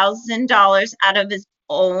 $100,000 out of his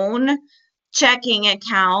own checking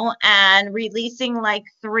account and releasing like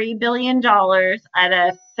 $3 billion at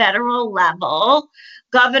a federal level.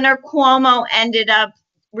 Governor Cuomo ended up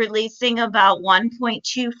releasing about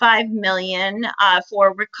 1.25 million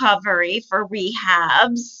for recovery for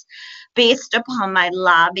rehabs based upon my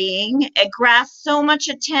lobbying. It grasped so much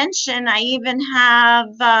attention. I even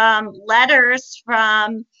have letters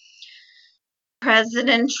from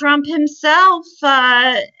President Trump himself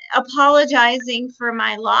apologizing for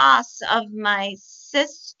my loss of my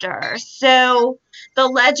sister. So the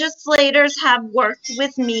legislators have worked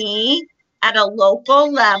with me at a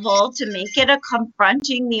local level to make it a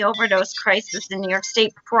Confronting the Overdose Crisis in New York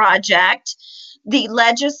State project. The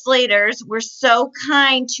legislators were so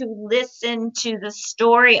kind to listen to the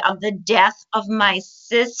story of the death of my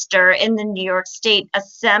sister in the New York State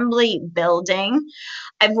Assembly building.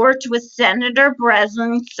 I've worked with Senator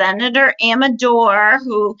Breslin, Senator Amador,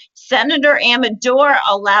 Senator Amador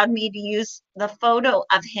allowed me to use the photo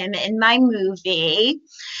of him in my movie,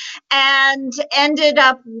 and ended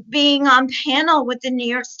up being on panel with the New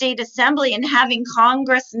York State Assembly and having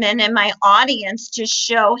congressmen in my audience to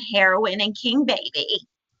show Heroin and King Baby.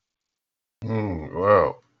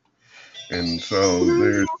 Wow. And so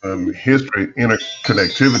there's some history,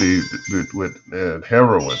 interconnectivity with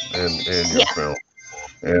heroin in your film.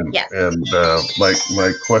 And Yes. like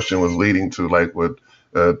my question was leading to like what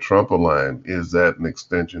Trump aligned, is that an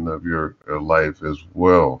extension of your life as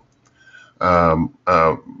well?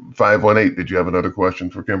 518, did you have another question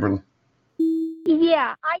for Kimberly?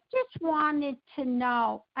 Yeah, I just wanted to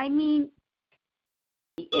know. I mean,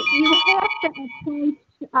 you have to approach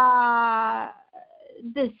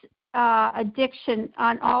this addiction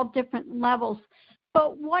on all different levels.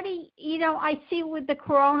 But what do I see with the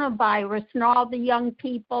coronavirus and all the young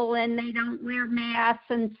people and they don't wear masks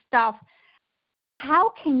and stuff. How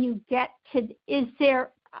can you get to,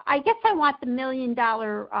 I guess I want the $1 million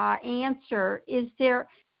answer.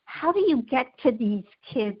 How do you get to these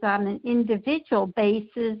kids on an individual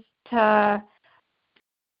basis to,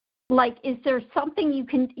 like, is there something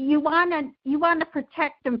you want to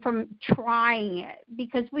protect them from trying it?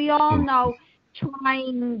 Because we all know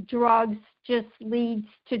trying drugs just leads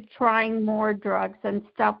to trying more drugs and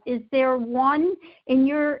stuff. Is there one, in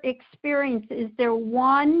your experience, is there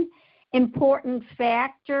one important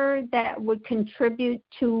factor that would contribute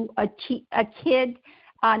to a kid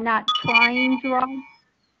not trying drugs?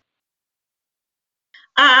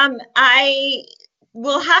 I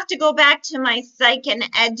will have to go back to my psych and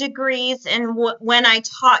ed degrees and when I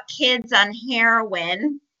taught kids on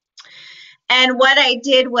heroin. And what I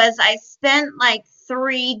did was I spent like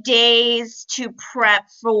 3 days to prep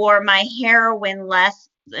for my heroin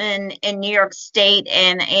lesson in New York State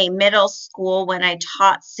in a middle school when I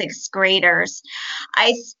taught 6th graders.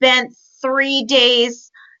 I spent 3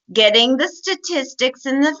 days getting the statistics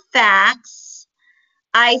and the facts.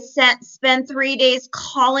 I spent 3 days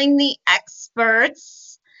calling the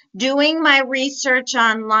experts, doing my research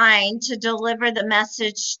online to deliver the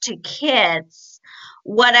message to kids.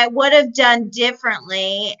 What I would have done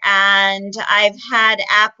differently, and I've had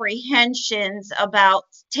apprehensions about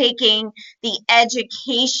taking the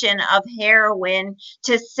education of heroin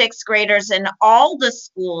to 6th graders in all the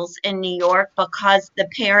schools in New York because the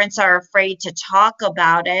parents are afraid to talk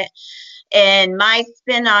about it. And my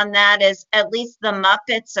spin on that is at least the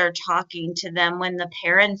Muppets are talking to them when the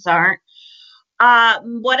parents aren't.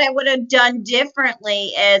 What I would have done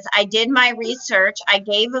differently is I did my research, I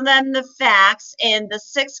gave them the facts, and the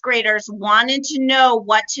 6th graders wanted to know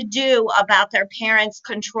what to do about their parents'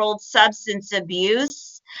 controlled substance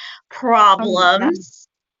abuse problems.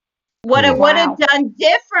 What I would have done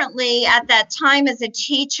differently at that time as a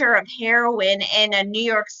teacher of heroin in a New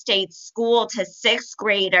York State school to 6th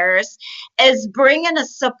graders is bring in a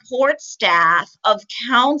support staff of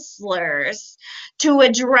counselors to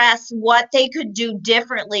address what they could do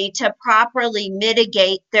differently to properly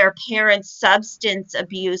mitigate their parents' substance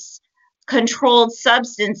abuse controlled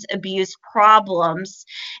substance abuse problems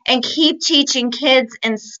and keep teaching kids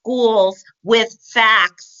in schools with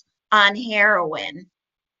facts on heroin.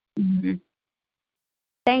 Mhm.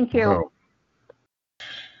 Thank you. Oh,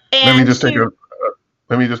 let me And just take to, a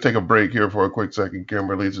let me just take a break here for a quick second,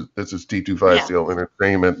 Kimberly. This is yeah, T25CL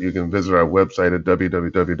Entertainment. You can visit our website at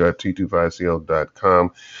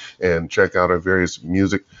www.t25cl.com and check out our various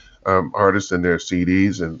music artists and their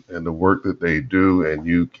CDs and the work that they do. And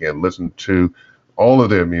you can listen to all of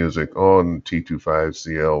their music on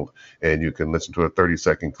T25CL, and you can listen to a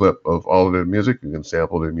 30-second clip of all of their music. You can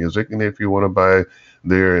sample their music, and if you want to buy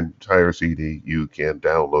their entire CD, you can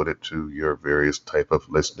download it to your various type of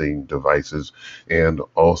listening devices, and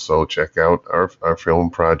also check out our film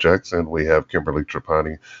projects. And we have Kimberly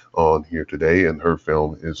Trapani on here today, and her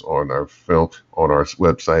film is on our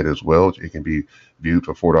website as well. It can be viewed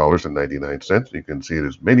for $4.99. You can see it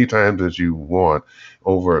as many times as you want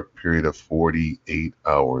over a period of 48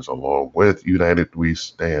 hours, along with United We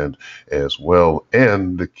Stand as well,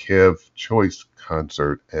 and the Kev Choice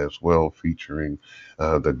concert as well, featuring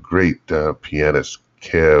the great pianist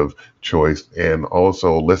Kev Choice. And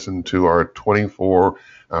also listen to our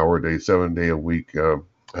 24-hour day, 7-day a week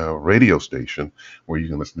radio station, where you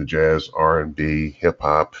can listen to jazz, R&B, hip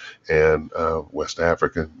hop, and West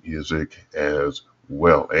African music as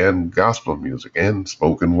well, and gospel music and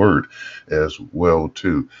spoken word as well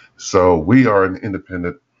too. So we are an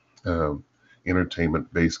independent um,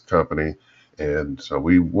 entertainment-based company, and so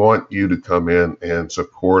we want you to come in and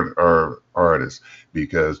support our artists,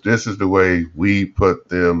 because this is the way we put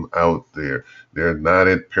them out there. They're not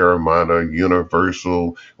at Paramount,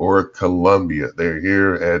 Universal, or Columbia. They're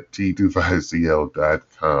here at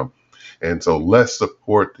T25CL.com. And so let's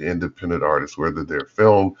support the independent artists, whether they're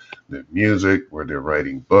film, their music, whether they're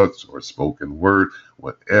writing books or spoken word,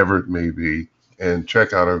 whatever it may be. And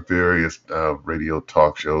check out our various radio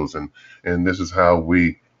talk shows. And this is how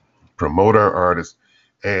we promote our artists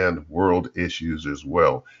and world issues as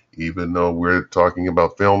well. Even though we're talking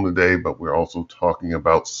about film today, but we're also talking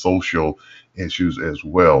about social issues as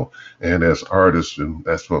well. And as artists, and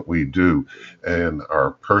that's what we do. And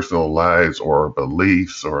our personal lives or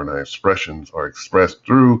beliefs or our expressions are expressed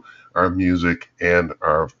through our music and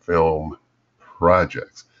our film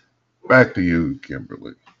projects. Back to you,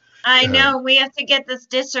 Kimberly. I know we have to get this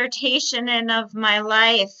dissertation in of my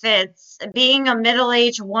life. It's being a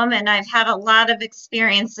middle-aged woman. I've had a lot of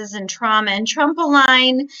experiences in trauma, and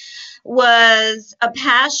Trump-a-line was a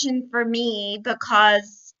passion for me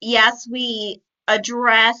because, yes, we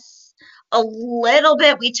address a little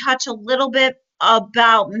bit, we touch a little bit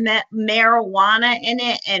about marijuana in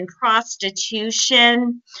it and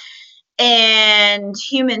prostitution and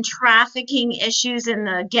human trafficking issues and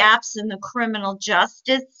the gaps in the criminal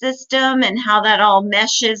justice system and how that all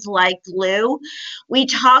meshes like glue. We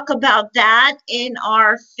talk about that in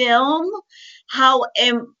our film, how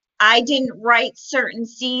I didn't write certain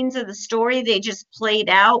scenes of the story. They just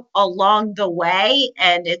played out along the way,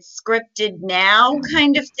 and it's scripted now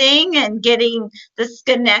kind of thing. And getting the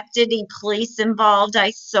Schenectady police involved,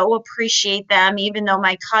 I so appreciate them, even though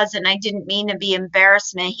my cousin, I didn't mean to be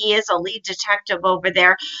embarrassment. He is a lead detective over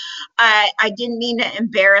there. I didn't mean to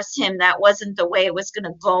embarrass him. That wasn't the way it was going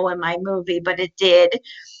to go in my movie, but it did.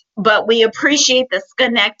 But we appreciate the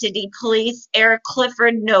Schenectady police. Eric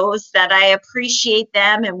Clifford knows that I appreciate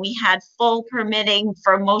them, and we had full permitting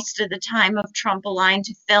for most of the time of Trump-a-line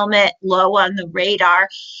to film it low on the radar.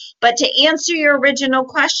 But to answer your original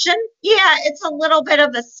question, yeah, it's a little bit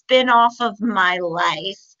of a spin-off of my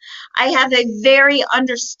life. I have a very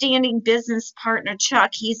understanding business partner,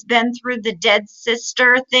 Chuck. He's been through the dead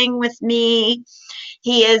sister thing with me.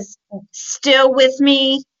 He is still with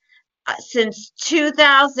me since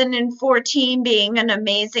 2014, being an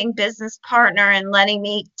amazing business partner and letting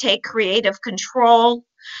me take creative control.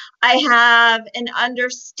 I have an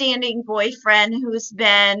understanding boyfriend who's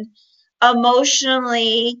been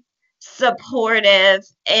emotionally supportive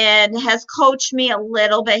and has coached me a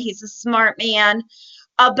little bit. He's a smart man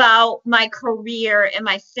about my career and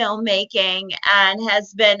my filmmaking, and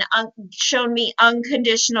has been shown me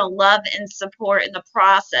unconditional love and support in the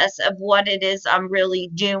process of what it is I'm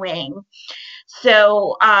really doing.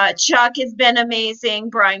 So Chuck has been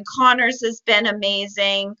amazing. Brian Connors has been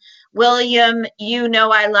amazing. William, you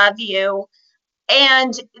know I love you.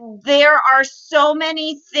 And there are so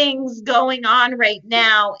many things going on right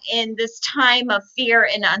now in this time of fear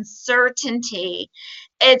and uncertainty.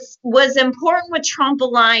 It was important with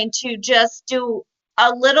Trump-a-line to just do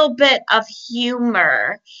a little bit of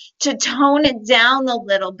humor, to tone it down a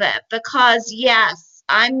little bit, because yes,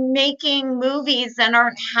 I'm making movies that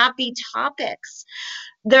aren't happy topics.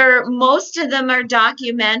 most of them are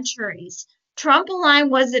documentaries. Trump-a-line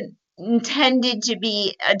wasn't intended to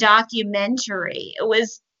be a documentary. It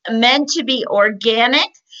was meant to be organic,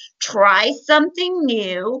 try something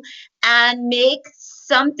new, and make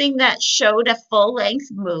something that showed a full-length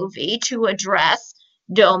movie to address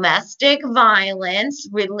domestic violence,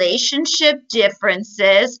 relationship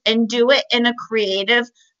differences, and do it in a creative,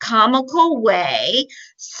 comical way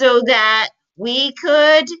so that we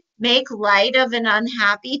could make light of an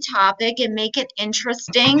unhappy topic and make it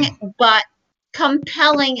interesting but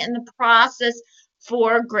compelling in the process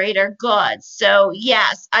for greater good. So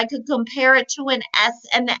yes, I could compare it to an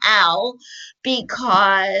SNL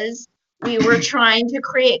because we were trying to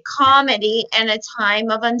create comedy in a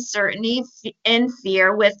time of uncertainty and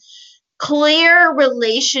fear with clear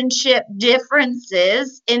relationship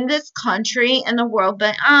differences in this country and the world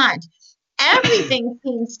beyond. Everything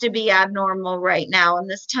seems to be abnormal right now in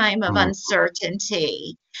this time of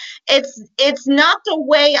uncertainty. It's not the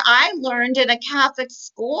way I learned in a Catholic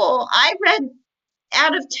school. I read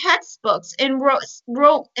out of textbooks and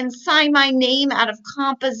wrote and signed my name out of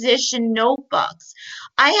composition notebooks.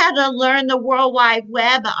 I had to learn the World Wide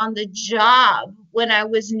Web on the job when I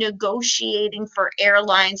was negotiating for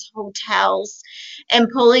airlines, hotels, and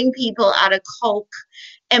pulling people out of Coke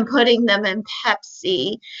and putting them in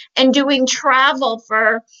Pepsi, and doing travel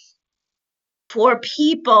for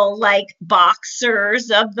people like boxers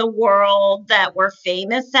of the world that were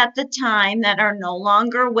famous at the time that are no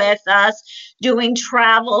longer with us, doing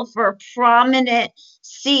travel for prominent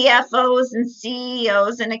CFOs and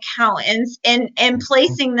CEOs and accountants, and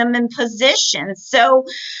placing them in positions. So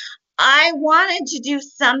I wanted to do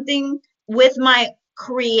something with my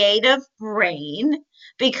creative brain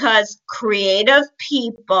because creative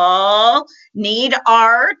people need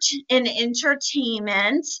art and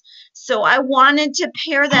entertainment. So I wanted to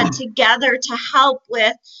pair that together to help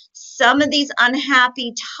with some of these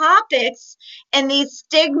unhappy topics and these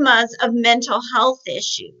stigmas of mental health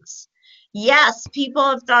issues. Yes, people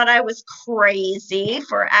have thought I was crazy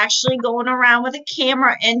for actually going around with a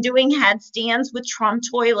camera and doing headstands with Trump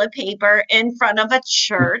toilet paper in front of a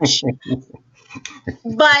church.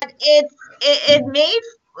 But it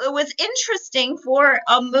was interesting for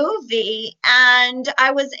a movie, and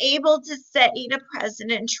I was able to say to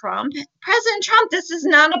President Trump, this is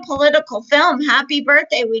not a political film. Happy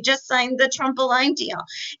birthday. We just signed the Trump-a-line deal.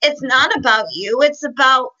 It's not about you. It's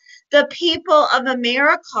about the people of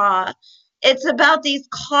America. It's about these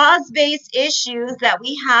cause-based issues that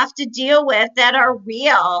we have to deal with that are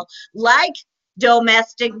real, like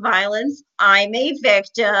domestic violence. I'm a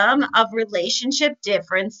victim of relationship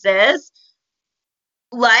differences,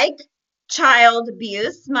 like child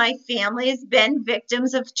abuse. My family's been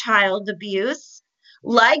victims of child abuse.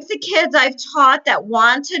 Like the kids I've taught that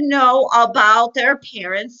want to know about their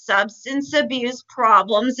parents' substance abuse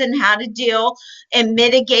problems and how to deal and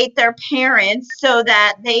mitigate their parents so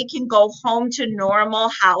that they can go home to normal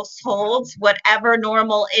households, whatever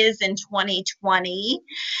normal is in 2020,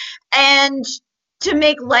 and to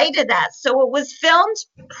make light of that. So it was filmed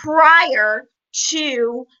prior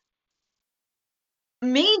to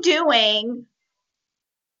me doing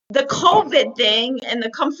the COVID thing and the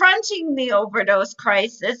confronting the overdose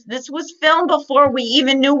crisis. This was filmed before we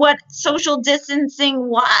even knew what social distancing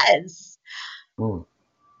was. All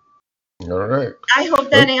right. I hope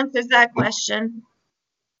that answers that question.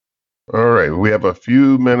 All right. We have a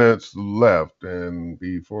few minutes left. And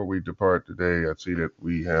before we depart today, I see that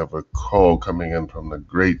we have a call coming in from the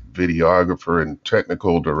great videographer and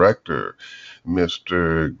technical director,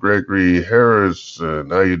 Mr. Gregory Harrison.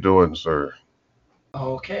 How you doing, sir?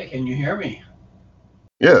 Okay, can you hear me?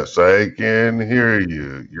 Yes, I can hear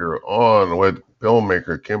you. You're on with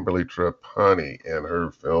filmmaker Kimberly Trapani and her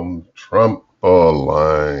film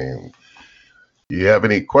Trump-a-line. Do you have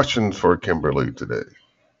any questions for Kimberly today?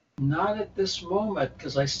 Not at this moment,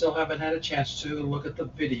 because I still haven't had a chance to look at the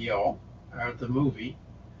video or the movie.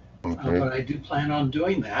 Okay. But I do plan on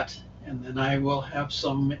doing that, and then I will have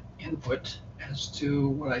some input as to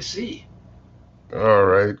what I see. All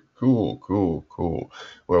right. Cool.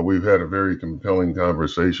 Well, we've had a very compelling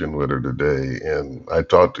conversation with her today, and I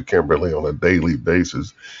talk to Kimberly on a daily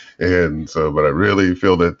basis. And so, but I really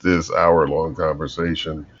feel that this hour-long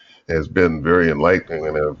conversation has been very enlightening,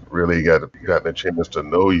 and I've really gotten a chance to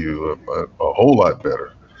know you a whole lot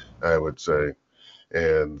better, I would say.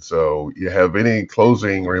 And so, you have any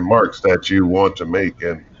closing remarks that you want to make,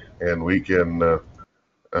 and we can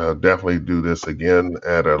definitely do this again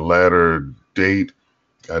at a later date.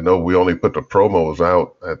 I know we only put the promos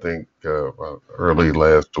out, I think, early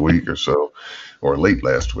last week or so, or late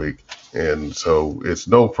last week. And so it's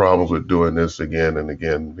no problems with doing this again and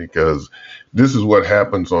again, because this is what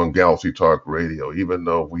happens on Galaxy Talk Radio. Even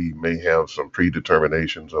though we may have some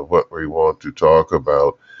predeterminations of what we want to talk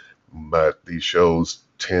about, but these shows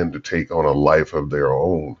tend to take on a life of their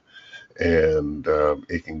own, and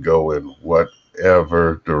it can go in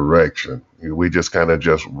whatever direction. We just kind of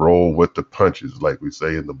just roll with the punches, like we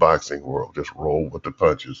say in the boxing world, just roll with the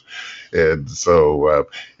punches. And so,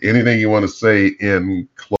 anything you want to say in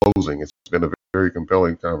closing? It's been a very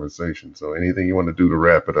compelling conversation. So, anything you want to do to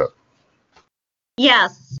wrap it up?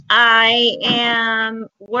 Yes, I am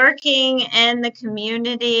working in the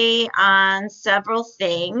community on several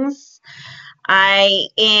things. I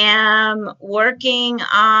am working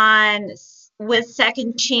on with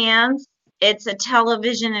Second Chance. It's a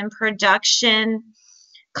television and production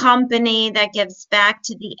company that gives back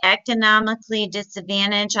to the economically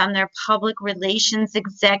disadvantaged. I'm their public relations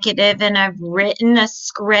executive, and I've written a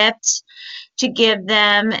script to give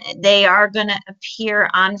them. They are going to appear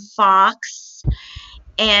on Fox.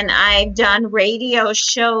 And I've done radio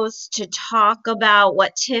shows to talk about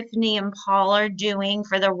what Tiffany and Paul are doing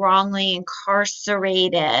for the wrongly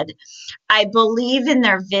incarcerated. I believe in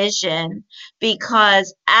their vision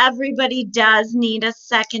because everybody does need a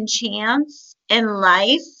second chance in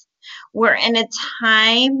life. We're in a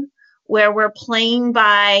time where we're playing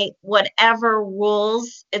by whatever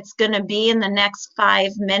rules it's going to be in the next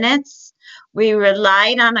 5 minutes. We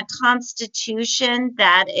relied on a constitution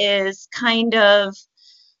that is kind of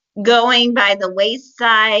going by the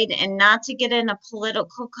wayside, and not to get in a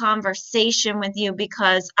political conversation with you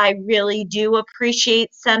because I really do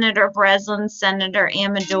appreciate Senator Breslin, Senator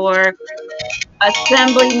Amador,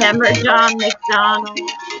 Assembly Member John McDonald,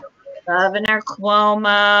 Governor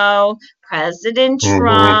Cuomo, President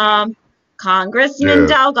Trump, Congressman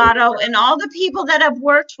Delgado, and all the people that have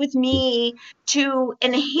worked with me to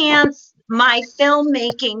enhance my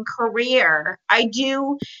filmmaking career. I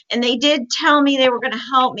do, and they did tell me they were going to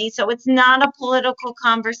help me, so it's not a political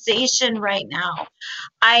conversation right now.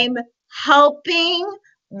 I'm helping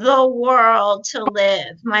the world to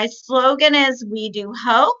live. My slogan is "We do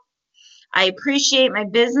hope." I appreciate my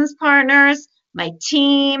business partners, my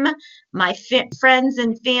team, my friends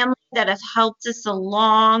and family that have helped us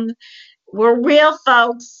along. We're real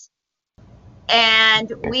folks,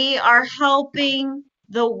 and we are helping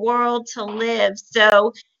the world to live.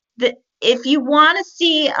 So if you want to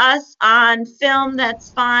see us on film,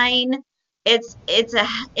 that's fine. It's a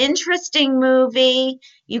interesting movie.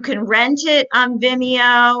 You can rent it on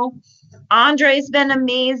Vimeo. Andre's been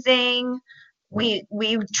amazing. We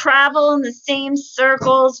travel in the same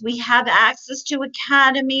circles. We have access to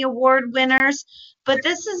Academy Award winners, but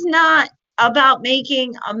this is not about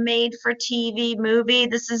making a made-for-TV movie.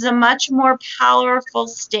 This is a much more powerful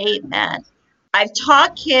statement. I've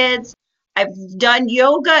taught kids. I've done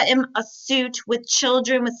yoga in a suit with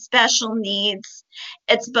children with special needs.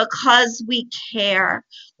 It's because we care.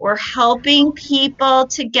 We're helping people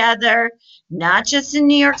together, not just in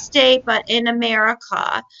New York State, but in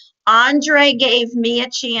America. Andre gave me a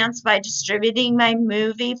chance by distributing my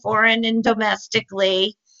movie foreign and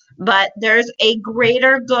domestically, but there's a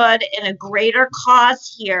greater good and a greater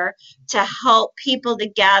cause here to help people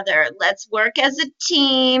together. Let's work as a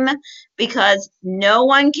team because no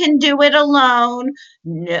one can do it alone.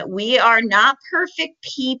 No, we are not perfect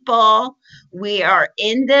people. We are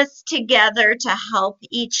in this together to help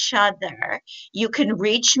each other. You can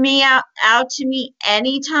reach me out to me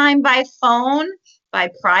anytime by phone, by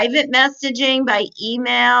private messaging, by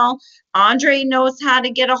email. Andre knows how to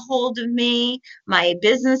get a hold of me. My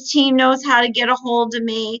business team knows how to get a hold of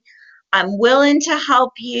me. I'm willing to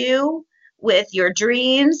help you with your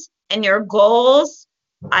dreams and your goals.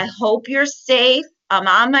 I hope you're safe. I'm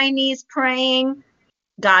on my knees praying.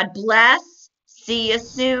 God bless. See you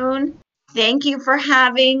soon. Thank you for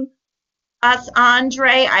having us,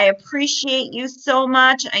 Andre. I appreciate you so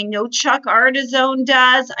much. I know Chuck Artizone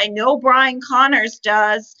does. I know Brian Connors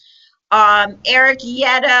does. Eric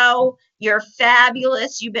Yeto, you're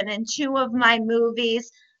fabulous. You've been in 2 of my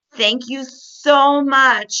movies. Thank you so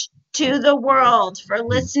much to the world for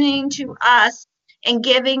listening to us and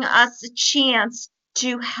giving us a chance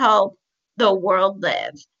to help the world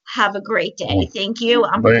live. Have a great day. Thank you.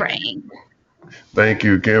 I'm praying. Thank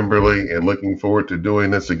you, Kimberly, and looking forward to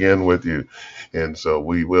doing this again with you. And so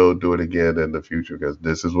we will do it again in the future because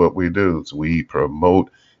this is what we do. So we promote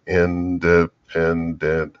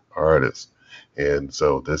independent artists. And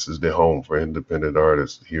so this is the home for independent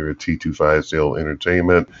artists here at T250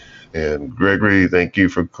 Entertainment. And Gregory, thank you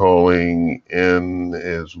for calling in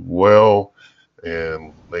as well.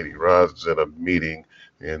 And Lady Roz is at a meeting,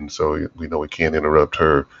 and so we know we can't interrupt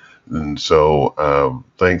her. And so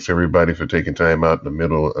thanks everybody for taking time out in the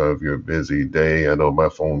middle of your busy day. I know my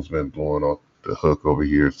phone's been blowing off the hook over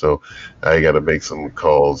here, so I got to make some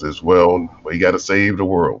calls as well. We got to save the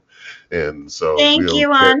world. And so Thank we'll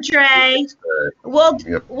you, check Andre. next time. We'll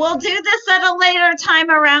Yep. we'll do this at a later time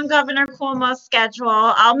around Governor Cuomo's schedule.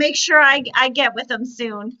 I'll make sure I get with him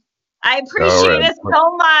soon. I All appreciate right. it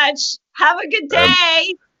so much. Have a good I'm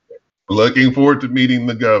day. looking forward to meeting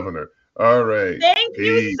the governor. All right. Thank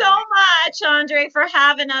you Peace. so much, Andre, for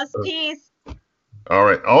having us. Peace. All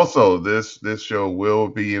right. Also, this show will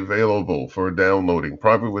be available for downloading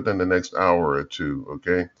probably within the next hour or two.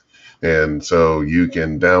 Okay. And so you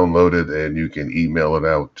can download it and you can email it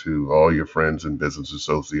out to all your friends and business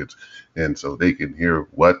associates. And so they can hear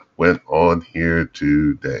what went on here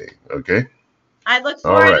today. Okay. I look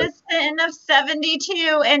All forward right. to Sin of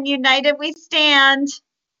 72 and United We Stand.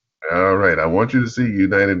 All right. I want you to see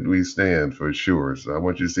United We Stand for sure. So I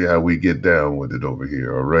want you to see how we get down with it over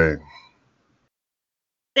here. All right.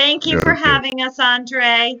 Thank you for Okay. having us,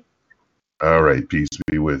 Andre. All right. Peace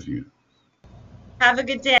be with you. Have a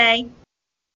good day.